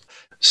words.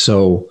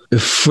 So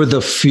for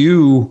the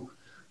few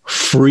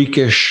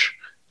freakish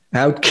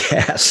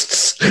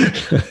outcasts,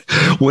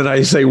 when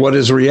I say what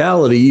is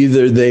reality,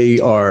 either they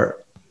are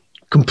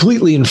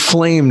completely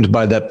inflamed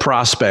by that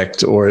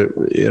prospect, or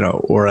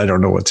I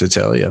don't know what to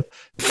tell you.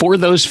 For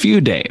those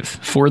few, Dave,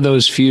 for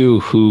those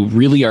few who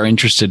really are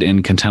interested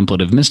in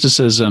contemplative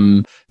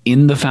mysticism,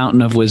 in the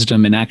Fountain of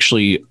Wisdom, and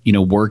actually,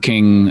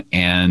 working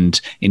and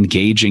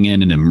engaging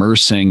in and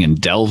immersing and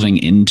delving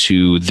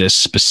into this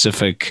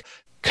specific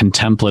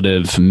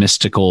contemplative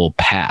mystical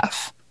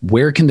path,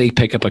 where can they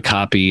pick up a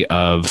copy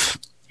of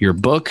your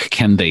book?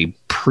 Can they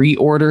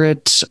pre-order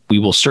it? We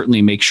will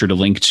certainly make sure to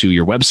link to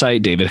your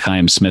website,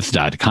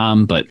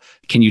 davidchaimsmith.com. But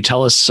can you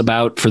tell us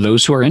about, for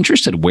those who are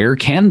interested, where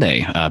can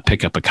they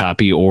pick up a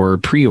copy or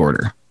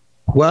pre-order?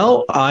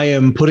 Well, I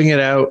am putting it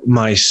out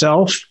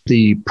myself.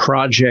 The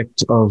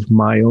project of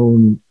my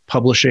own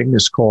publishing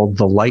is called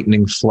The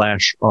Lightning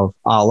Flash of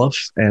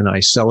Aleph, and I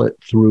sell it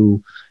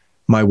through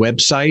my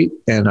website.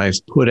 And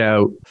I've put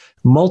out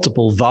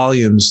multiple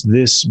volumes,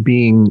 this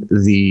being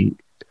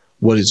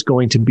what is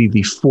going to be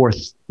the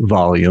 4th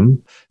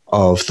volume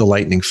of the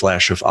Lightning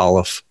Flash of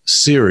Aleph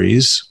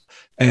series.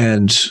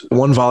 And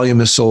 1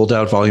 volume is sold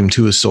out. Volume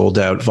 2 is sold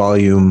out.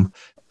 Volume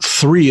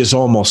 3 is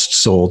almost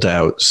sold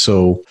out.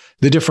 So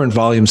the different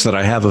volumes that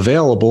I have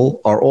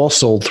available are all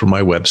sold through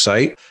my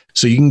website.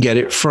 So you can get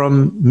it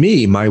from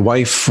me. My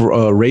wife,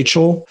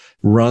 Rachel,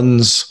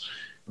 runs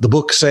the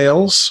book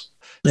sales,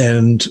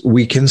 and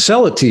we can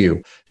sell it to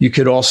you. You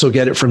could also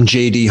get it from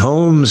JD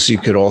Homes. You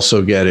could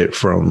also get it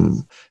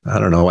from,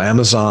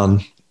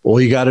 Amazon. All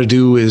you got to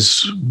do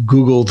is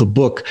Google the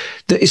book.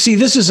 See,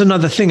 this is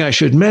another thing I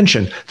should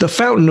mention. The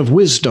Fountain of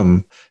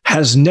Wisdom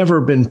has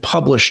never been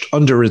published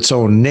under its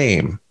own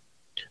name.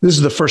 This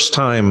is the first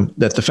time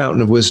that the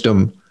Fountain of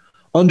Wisdom,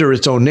 under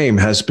its own name,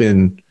 has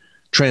been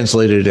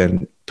translated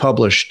and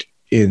published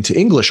into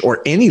English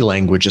or any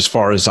language, as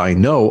far as I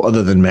know,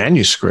 other than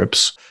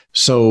manuscripts.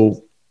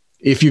 So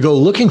if you go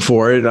looking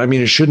for it,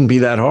 it shouldn't be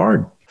that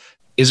hard.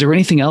 Is there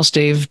anything else,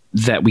 Dave,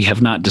 that we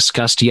have not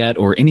discussed yet,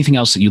 or anything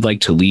else that you'd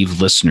like to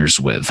leave listeners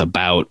with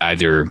about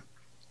either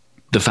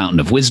the Fountain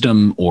of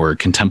Wisdom or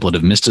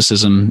contemplative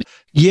mysticism?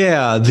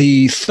 Yeah,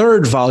 the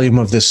 3rd volume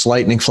of this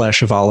Lightning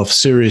Flash of Aleph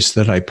series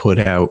that I put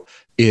out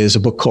is a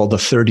book called The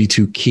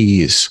 32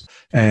 Keys,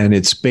 and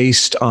it's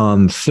based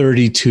on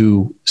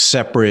 32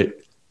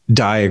 separate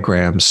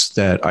diagrams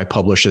that I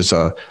publish as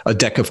a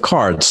deck of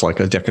cards, like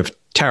a deck of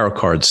tarot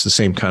cards, the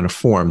same kind of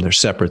form. They're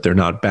separate. They're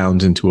not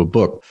bound into a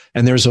book.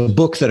 And there's a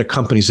book that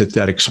accompanies it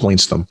that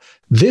explains them.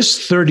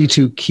 This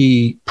 32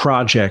 key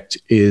project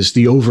is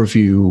the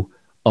overview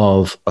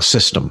of a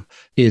system.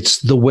 It's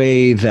the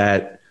way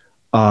that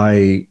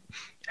I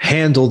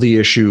handle the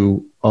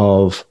issue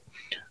of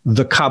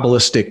the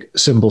Kabbalistic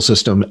symbol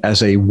system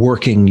as a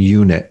working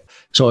unit.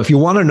 So if you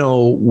want to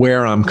know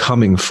where I'm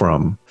coming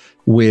from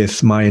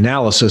with my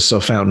analysis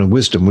of Fountain of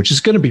Wisdom, which is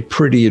going to be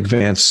pretty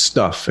advanced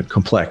stuff and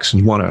complex,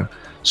 and you want to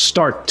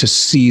start to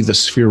see the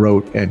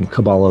Sphirot and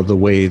Kabbalah the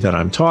way that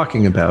I'm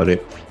talking about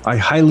it, I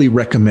highly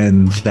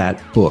recommend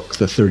that book,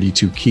 The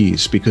 32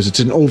 Keys, because it's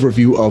an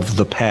overview of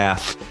the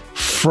path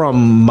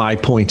from my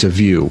point of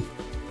view.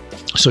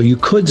 So you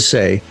could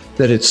say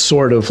that it's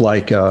sort of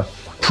like a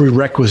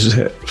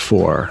prerequisite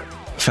for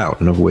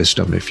Fountain of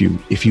Wisdom if you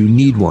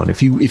need one.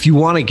 If you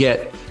want to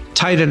get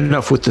tight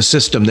enough with the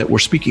system that we're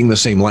speaking the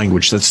same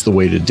language, that's the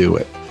way to do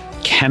it.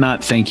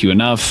 Cannot thank you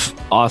enough.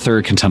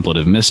 Author,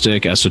 contemplative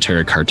mystic,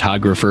 esoteric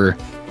cartographer,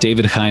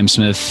 David Chaim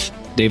Smith.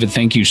 David,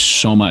 thank you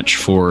so much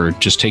for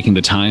just taking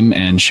the time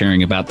and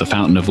sharing about the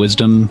Fountain of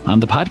Wisdom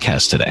on the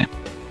podcast today.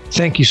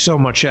 Thank you so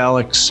much,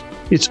 Alex.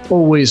 It's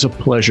always a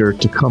pleasure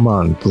to come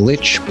on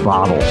Glitch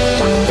Bottle.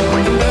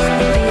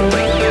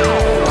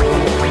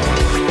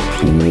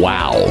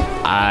 Wow.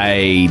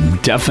 I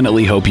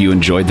definitely hope you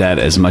enjoyed that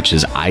as much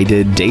as I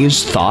did.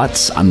 Dave's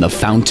thoughts on the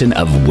Fountain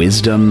of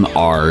Wisdom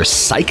are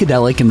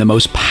psychedelic in the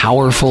most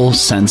powerful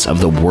sense of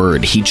the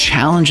word. He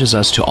challenges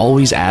us to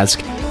always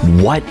ask,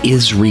 what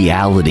is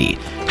reality?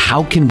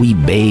 How can we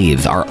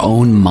bathe our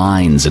own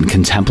minds in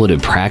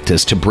contemplative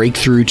practice to break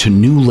through to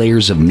new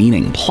layers of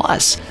meaning?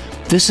 Plus,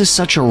 this is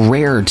such a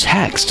rare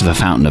text, the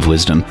Fountain of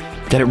Wisdom,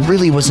 that it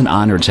really was an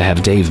honor to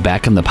have Dave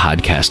back on the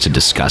podcast to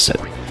discuss it.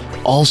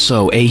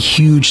 also a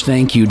huge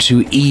thank you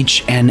to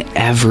each and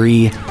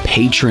every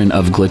patron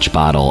of Glitch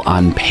Bottle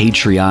on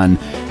Patreon.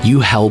 You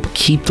help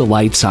keep the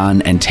lights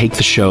on and take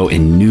the show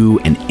in new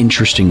and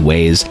interesting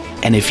ways.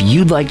 And if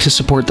you'd like to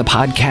support the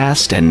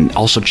podcast and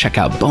also check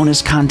out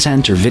bonus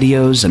content or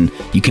videos, and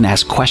you can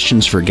ask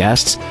questions for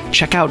guests,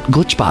 check out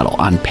Glitch Bottle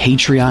on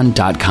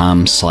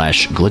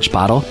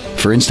patreon.com/glitchbottle.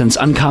 For instance,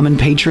 uncommon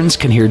patrons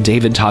can hear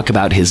David talk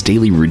about his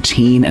daily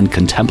routine and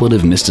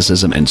contemplative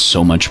mysticism and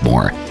so much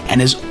more.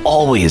 And as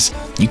always,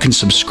 you can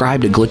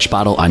subscribe to Glitch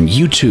Bottle on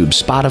YouTube,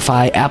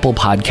 Spotify, Apple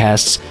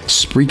Podcasts,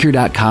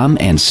 Spreaker.com,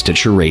 and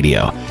Stitcher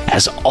Radio.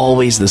 As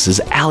always, this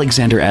is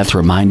Alexander Eth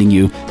reminding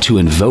you to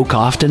invoke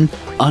often,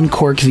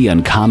 uncork the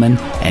uncommon,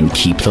 and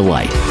keep the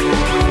light.